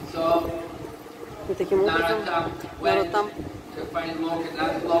 И таким образом Нароттам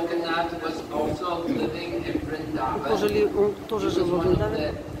он тоже жил во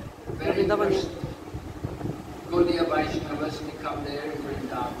Вриндаване.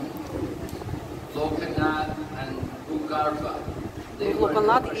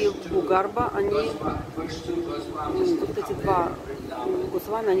 Локанат и Бугарба, они, вот эти два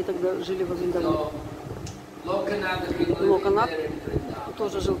Госвами, они тогда жили во Вриндаване. Локанат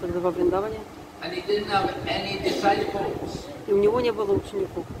тоже жил тогда во Вриндаване. И у него не было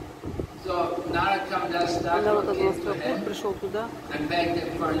учеников. Нароттам Даса Thakura пришел туда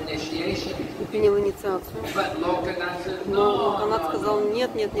и принял инициацию. Но Локанат сказал,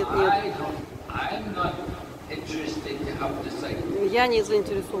 нет. Я не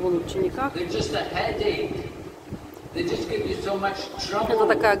заинтересован в учениках. Это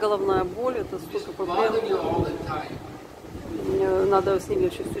такая головная боль, это столько проблем. Надо с ними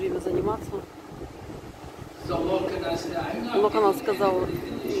вообще все время заниматься. Локанат сказал,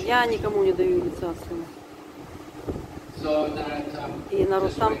 я никому не даю инициацию. И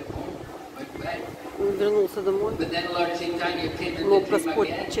Нароттам вернулся домой. Но Господь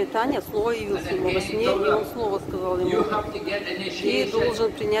Чайтанья снова явился ему во сне, и он снова сказал ему, ты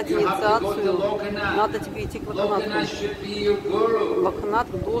должен принять инициацию, надо тебе идти к Локанатху. Локанат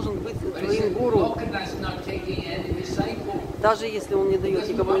должен быть твоим гуру. Даже если он не дает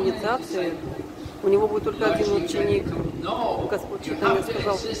никому инициацию, у него будет только один ученик. Господь Чайтанья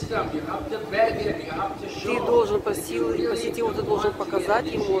сказал, ты должен по силе, ты должен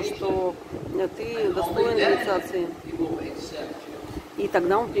показать ему, что ты достоин инициации. И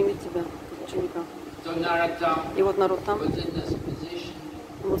тогда он примет тебя, как ученика. И вот Нароттам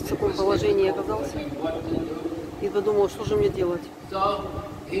вот в таком положении оказался. И подумал, что же мне делать.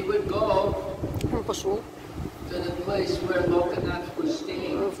 Он пошел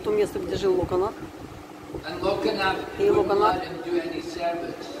в то место, где жил Локанат. И Локанат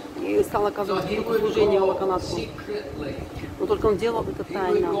и стал оказывать служение Локанатху. Но только он делал это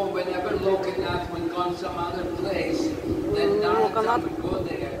тайно. Локанат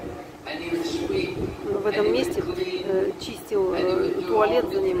в этом месте чистил туалет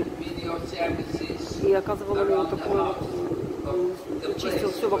за ним и оказывал ему такое,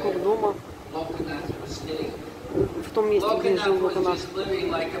 чистил все вокруг дома. в том месте, где жил Локанат.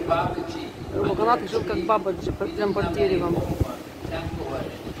 Локанат жил как Бабаджи, прям под деревом.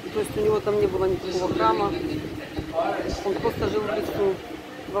 То есть у него там не было никакого храма. Он просто жил в лесу,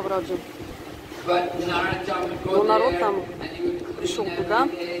 во Враджи. Но народ там пришел туда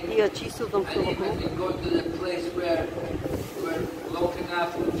и очистил там все вокруг.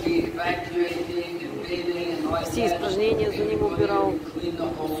 Все испражнения за ним убирал,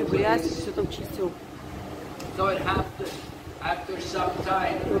 всю грязь, все там чистил.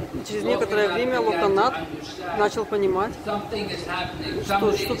 Через некоторое время Локанат начал понимать,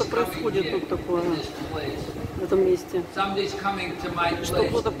 что что-то происходит тут такое в этом месте, что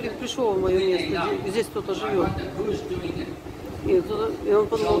кто-то пришел в мое место, здесь кто-то живет. И он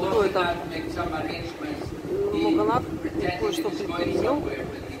подумал, кто это. Локанат кое-что предпринял.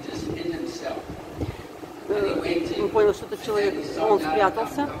 Он понял, что этот человек, он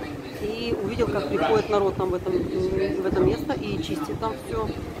спрятался и увидел, как приходит народ там в это место и чистит там все,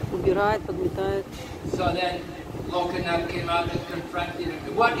 убирает, подметает.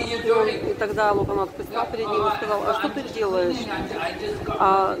 И тогда Локанат предстал перед ним и сказал: а что ты делаешь?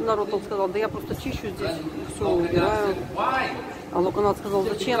 А народ он сказал: да я просто чищу здесь, все убираю. А Локанат сказал: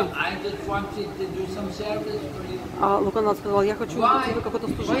 зачем? А Локанат сказал: я хочу тебе какое-то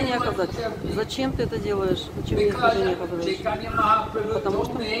служение оказать. Зачем ты это делаешь? Зачем мне служение оказываешь? Потому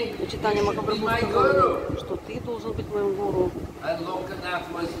что Чайтанья Махапрабху сказал, что ты должен быть моим гуру.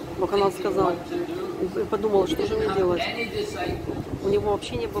 Локанат сказал и подумал, что же мне делать. У него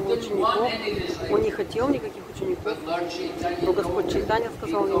вообще не было учеников, он не хотел никаких учеников. Но Господь Чайтанья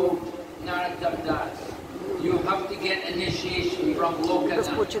сказал ему: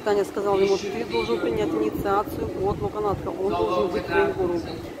 Господь Чайтанья сказал ему: ты должен принять инициацию от Локанатха, он должен быть твоим гуру.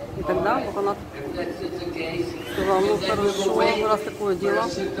 И тогда Локанат сказал: ну хорошо, раз такое дело,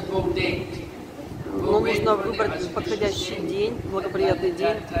 но нужно выбрать подходящий день, благоприятный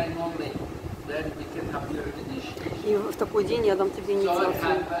день. И в такой день я дам тебе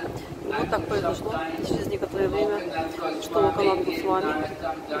инициацию. И вот так произошло. Через некоторое время, что Локанат Свами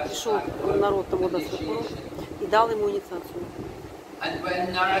пришел народ тому Дасрапуру и дал ему инициацию.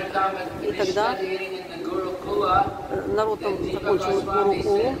 И тогда народ там закончил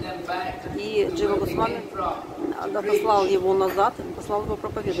Гурукулу, и Джива Госвами отослал его назад, послал его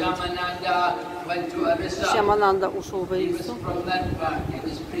проповедовать. Шьямананда ушел в Орису,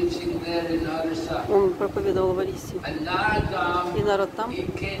 он проповедовал в Орисе. И Нароттам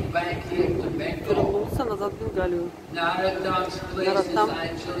вернулся назад в Бенгалию. Нароттам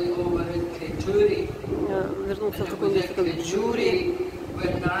вернулся в такое место, как Джури.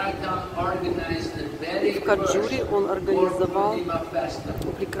 И в Каджуре он организовал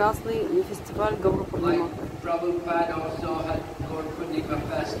прекрасный фестиваль Гаура Пурнима.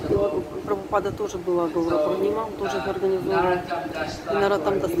 Прабхупада тоже была Гаура Пурнима, он тоже их организовал. И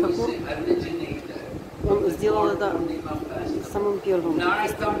Нароттам Дас Тхакур, он сделал это самым первым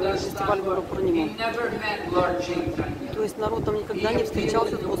фестиваль Гаура Пурнима. То есть народ там никогда не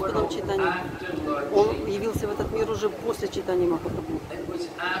встречался с Господом Чайтаньей. Он явился в этот мир уже после Чайтаньи Махапрабху.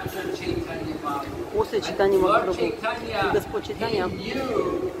 После Чайтаньи Махапрабху. И Господь Чайтанья,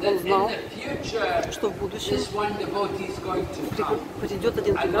 он знал, что в будущем придет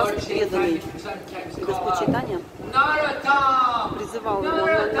один прекрасный преданный. И Господь Чайтанья призывал его: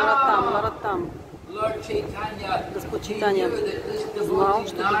 Нароттам. Господь Чайтанья знал,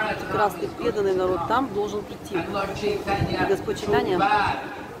 что прекрасный преданный народ там должен прийти. И Господь Чайтанья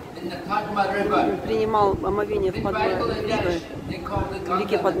принимал омовение в Падме-риве, в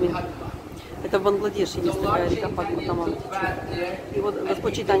реке Падме. Это в Бангладеше есть такая река Падма, там она течет. И вот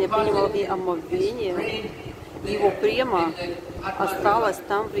Господь Чайтанья принимал и омовение, и его према осталась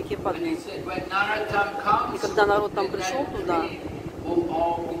там в реке Падме. И когда народ там пришел туда,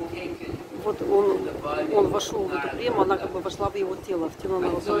 вот он вошел в эту прему, она как бы вошла в его тело, в тело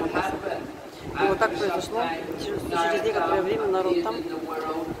народа. И вот так произошло. Через некоторое время народ там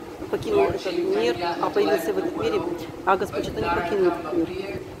покинул этот мир, а появился в этом мире, а Господь Чайтанья покинул этот мир.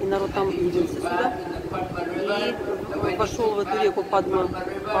 И народ там явился сюда и вошел в эту реку Падму.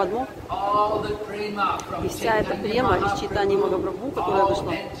 И вся эта према из Чайтаньи Махапрабху, которая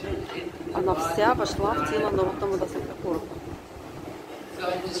вышла, она вся вошла в тело народа Мадасакапура.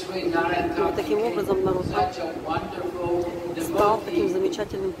 И вот таким образом народ стал таким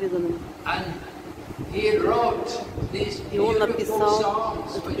замечательным преданным. И он написал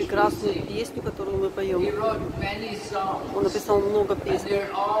эту прекрасную песню, которую мы поем. Он написал много песен.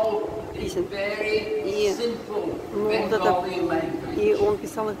 И он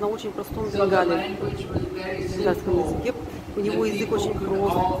писал их на очень простом бенгалском языке. У него язык очень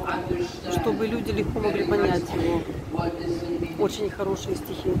прост, чтобы люди легко могли понять его. Очень хорошие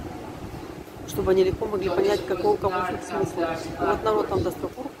стихи, чтобы они легко могли понять, какого смысла. Вот народ там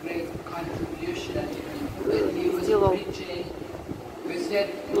Дастакур сделал,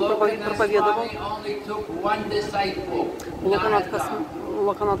 проповедовал. У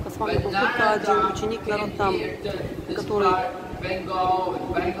Локанатха Свами был только один ученик, народ там, который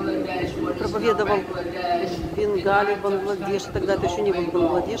проповедовал в Бенгале, Бангладеш, тогда это еще не был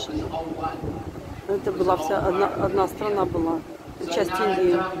Бангладеш. Это была вся одна страна была, часть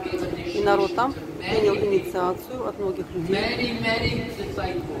Индии. И народ там принял инициацию от многих людей.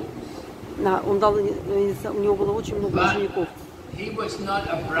 Да, он дал, у него было очень много учеников.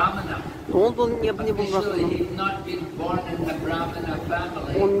 Но он не был брахманом.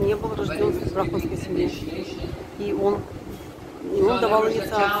 Он не был рожден в брахманской семье. И он давал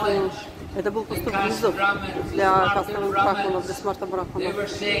инициацию. Это был просто вызов для кастовых брахманов, для смарта брахманов.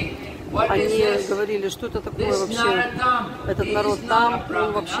 Они говорили, что это такое вообще? Этот народ там,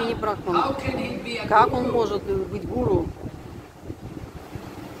 он вообще не брахман. Как он может быть гуру?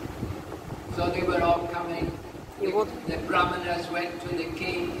 И вот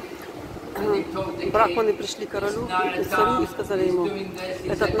брахманы пришли к царю и сказали ему,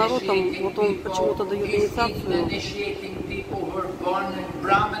 этот народ там, вот он почему-то дает инициацию,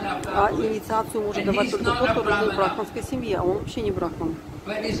 а инициацию может давать только тот, кто рожден в брахманской семье, а он вообще не брахман.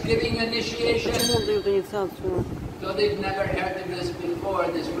 Почему он дает инициацию?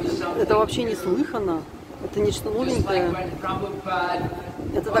 Это вообще не слыхано. Это нечто новенькое.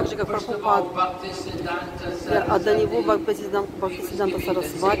 Это так же, как Прабхупад. А до него Бхактисиданта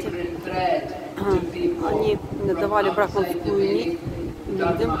Сарасвати. Они давали брахманскую нить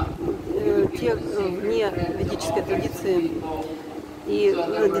людям, те вне ведической традиции, и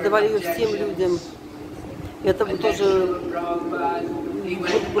давали ее всем людям. Это тоже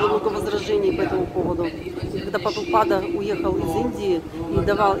было много возражений по этому поводу. Когда Прабхупада уехал из Индии и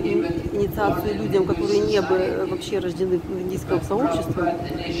давал инициацию людям, которые не были вообще рождены в индийском сообществе,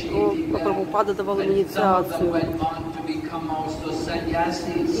 то Прабхупада давал им инициацию.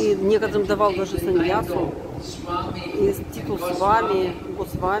 И некоторым давал даже саньясу, и титул Свами,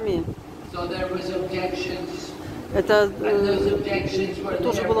 Госвами. Это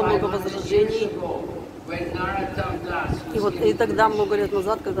тоже было много возражений. И вот и тогда, много лет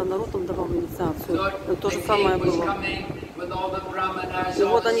назад, когда народ там давал инициацию, то же самое было. И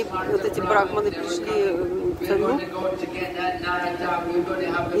вот они, вот эти брахманы пришли к царю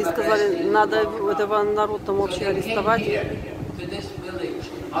и сказали, надо этого народа там вообще арестовать.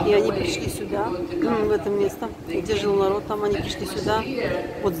 И они пришли сюда, в это место, где жил народ, там они пришли сюда.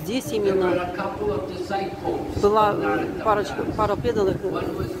 Вот здесь именно была пара преданных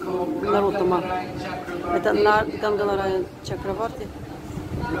народа. Это Дангаларая Чакраварти,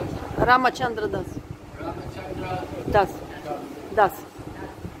 Рама Чандра Дас. Дас.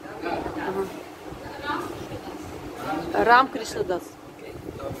 Ага. Рам Кришна Дас.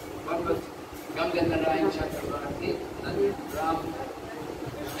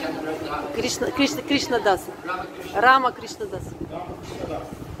 Кришна Дас. Рама Кришна Дас.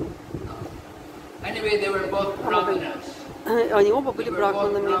 Они оба были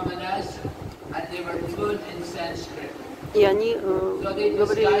брахманами. И они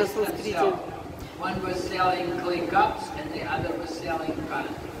говорили на санскрите.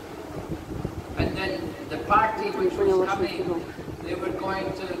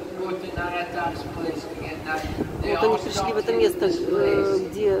 Вот они пришли в это место,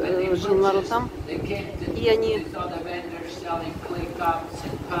 где жил народ там, и они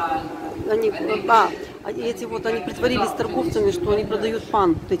эти вот они притворились торговцами, что они продают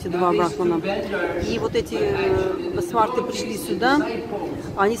пан, вот эти два брахмана. И вот эти сварты пришли сюда,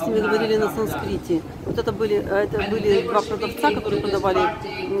 они с ними говорили на санскрите. Вот это были два продавца, которые продавали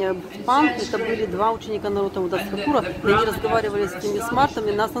пан, это были два ученика народа Дастакура, и они разговаривали с этими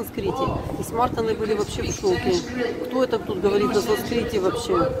смартами на санскрите. И смартаны были вообще в шоке. Кто это тут говорит на санскрите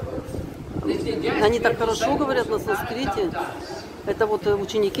вообще? Они так хорошо говорят на санскрите. Это вот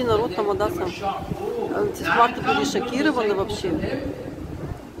ученики народа Тамадаса. Эти смарты были шокированы вообще.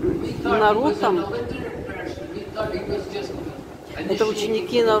 Народ там. Это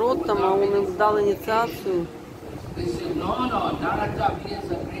ученики народ там, а он им дал инициацию.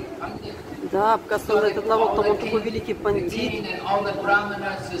 Да, оказывается, этот народ там, он такой великий пандит. И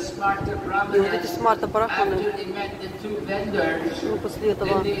вот эти смарта брахманы, ну, после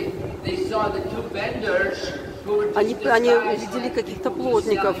этого они увидели каких-то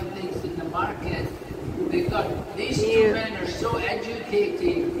плотников. И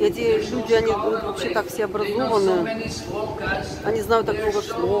эти люди, они вообще так все образованы, они знают так много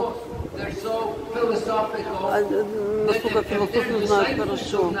слов, настолько философию знают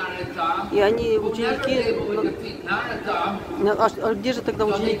хорошо. И они ученики, а где же тогда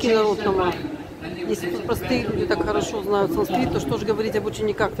ученики Нароттама? Если тут простые люди так хорошо знают санскрит, то что же говорить об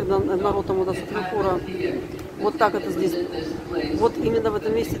учениках тогда Нароттама Дасатхакура? Вот так это здесь. Вот именно в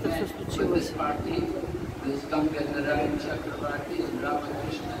этом месте это все случилось.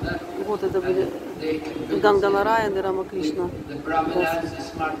 Вот это были Ганга Нараян и Рама Кришна.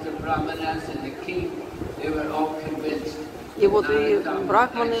 И вот и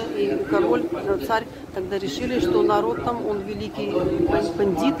брахманы, и король, царь тогда решили, что Нароттам, он великий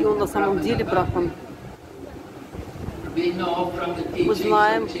пандит, и он на самом деле брахман. Мы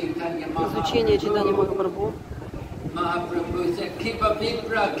знаем изучение Чайтанья Махапрабху. То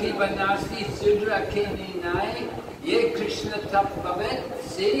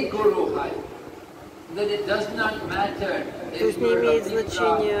есть не имеет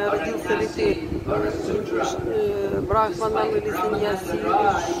значения, родился ли ты брахманом или саньяси, или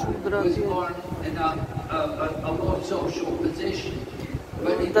шудра.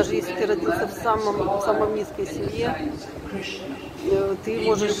 Даже если ты родился в самом низкой семье, ты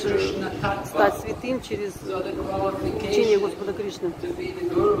можешь стать святым через учение Господа Кришны. То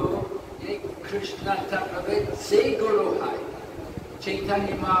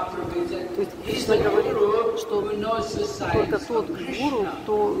есть Кришна говорит, что только тот гуру,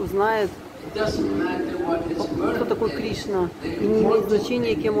 кто знает, кто такой Кришна, и не имеет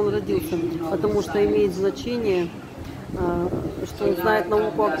значения, кем он родился, потому что имеет значение, что он знает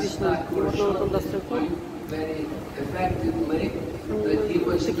науку о Кришне. И вот Нароттама Дасатхакур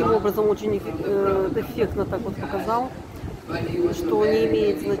таким образом очень эффектно так вот показал, что не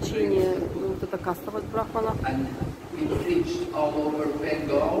имеет значения вот эта кастовость брахмана.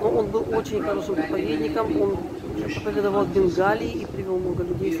 Но он был очень хорошим проповедником, он проповедовал в Бенгалии и привел много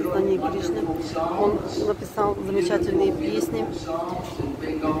людей в сознание Кришны. Он написал замечательные песни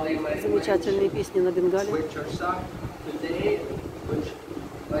на Бенгале.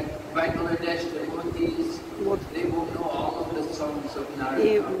 Вот.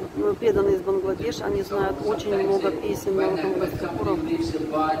 И преданные из Бангладеш, они знают очень много песен Нароттама Дасатхакура.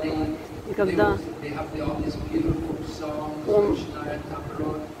 И когда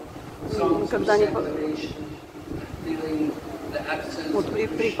они вот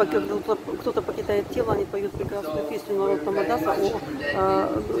кто-то покидает тело, они поют прекрасную песню Нароттама Даса о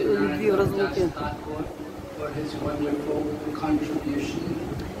любви в разлуке.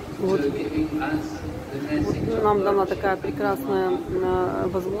 Вот. Нам дана такая прекрасная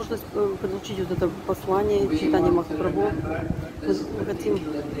возможность получить вот это послание Чайтанья Махапрабху. Мы хотим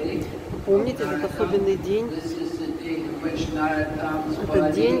помнить этот особенный день.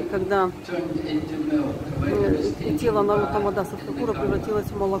 Это день, когда тело Нароттама Дасатхакура превратилось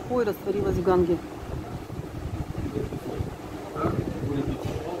в молоко и растворилось в Ганге.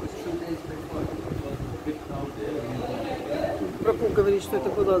 Прабху говорит, что это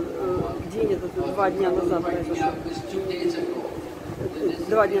было день, это 2 дня назад произошло.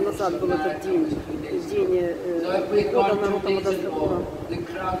 2 дня назад был этот день, прихода Нароттама Дасатхакура.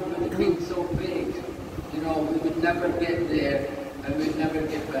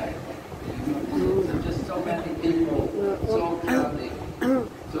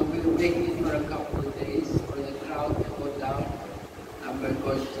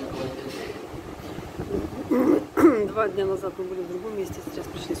 Два дня назад мы были в другом месте, сейчас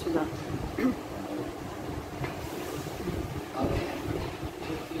пришли сюда.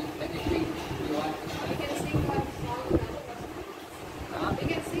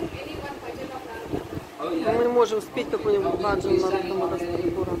 Мы можем спеть какой-нибудь баджан Нароттама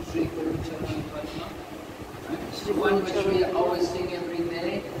Дасатхакура.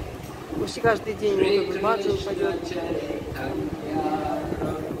 Почти каждый день вот этот баджан пойдет.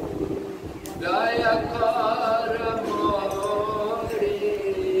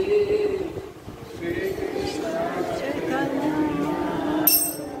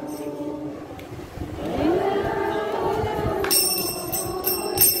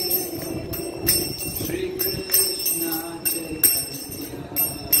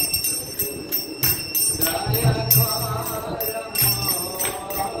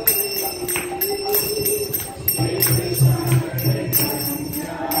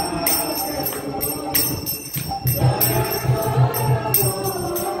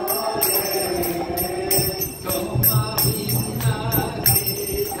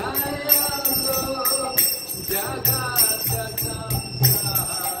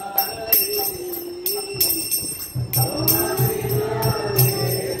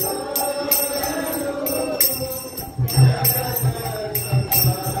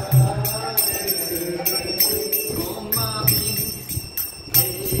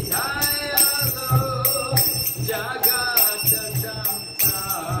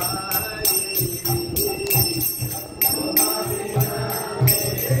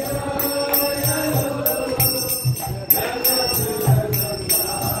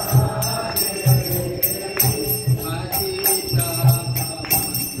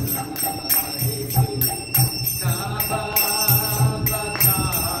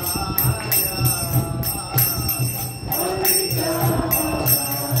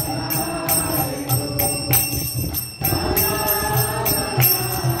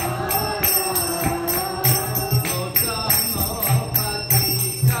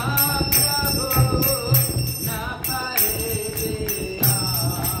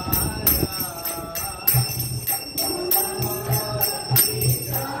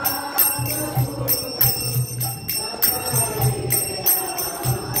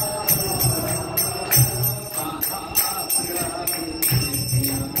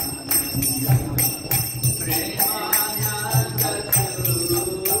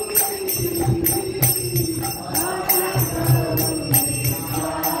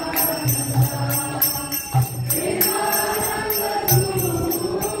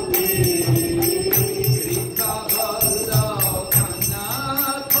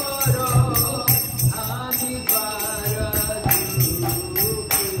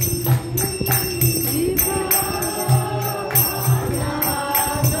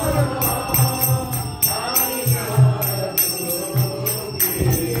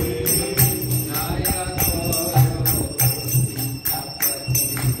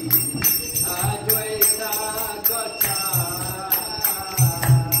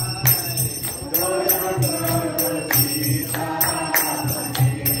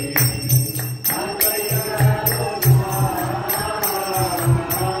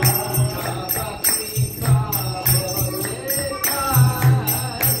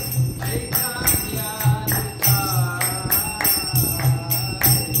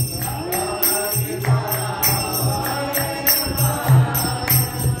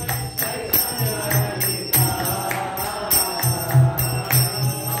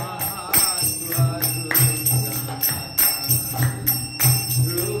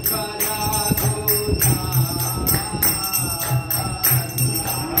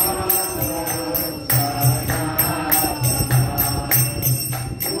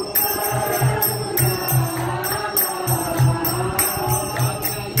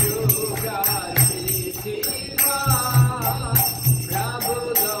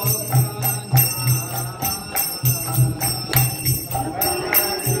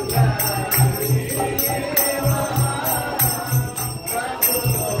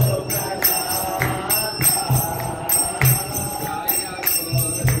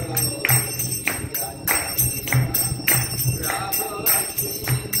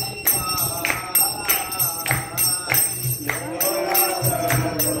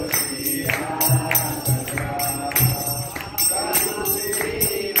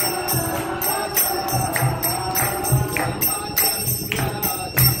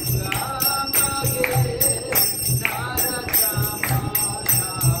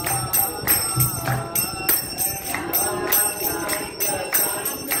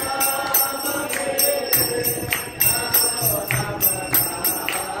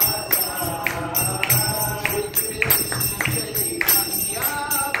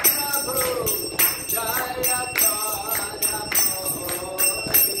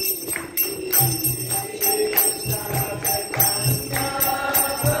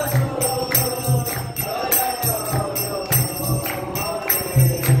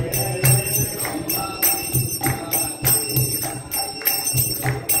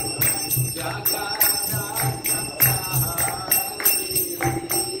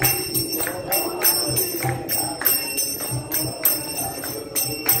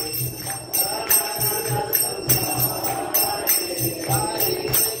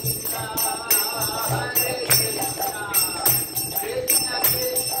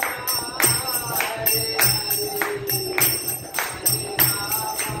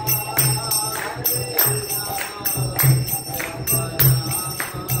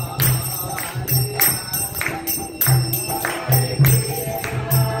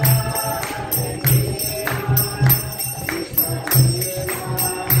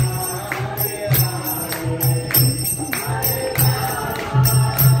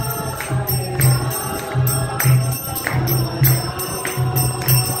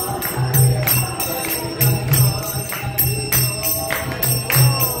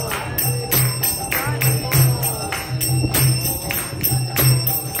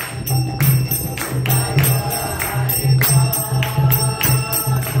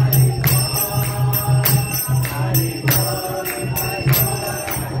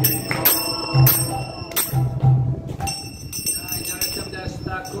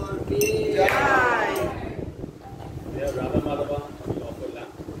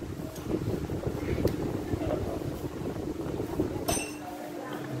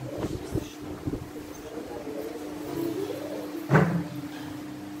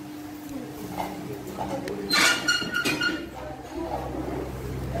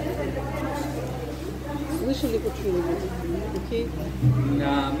 Слышали хоть что-нибудь? Окей?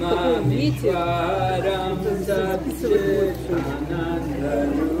 В таком вете записывать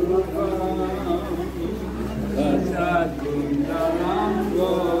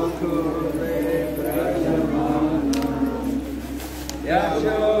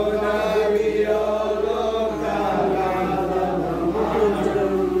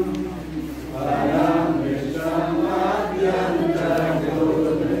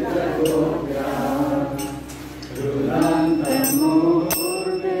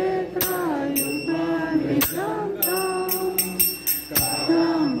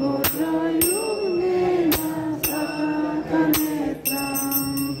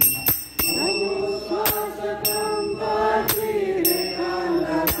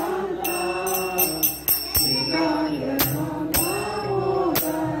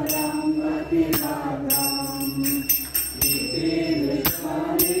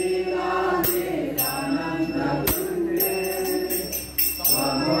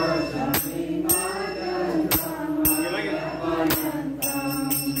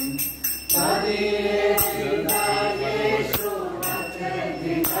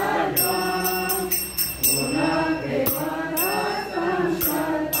Hare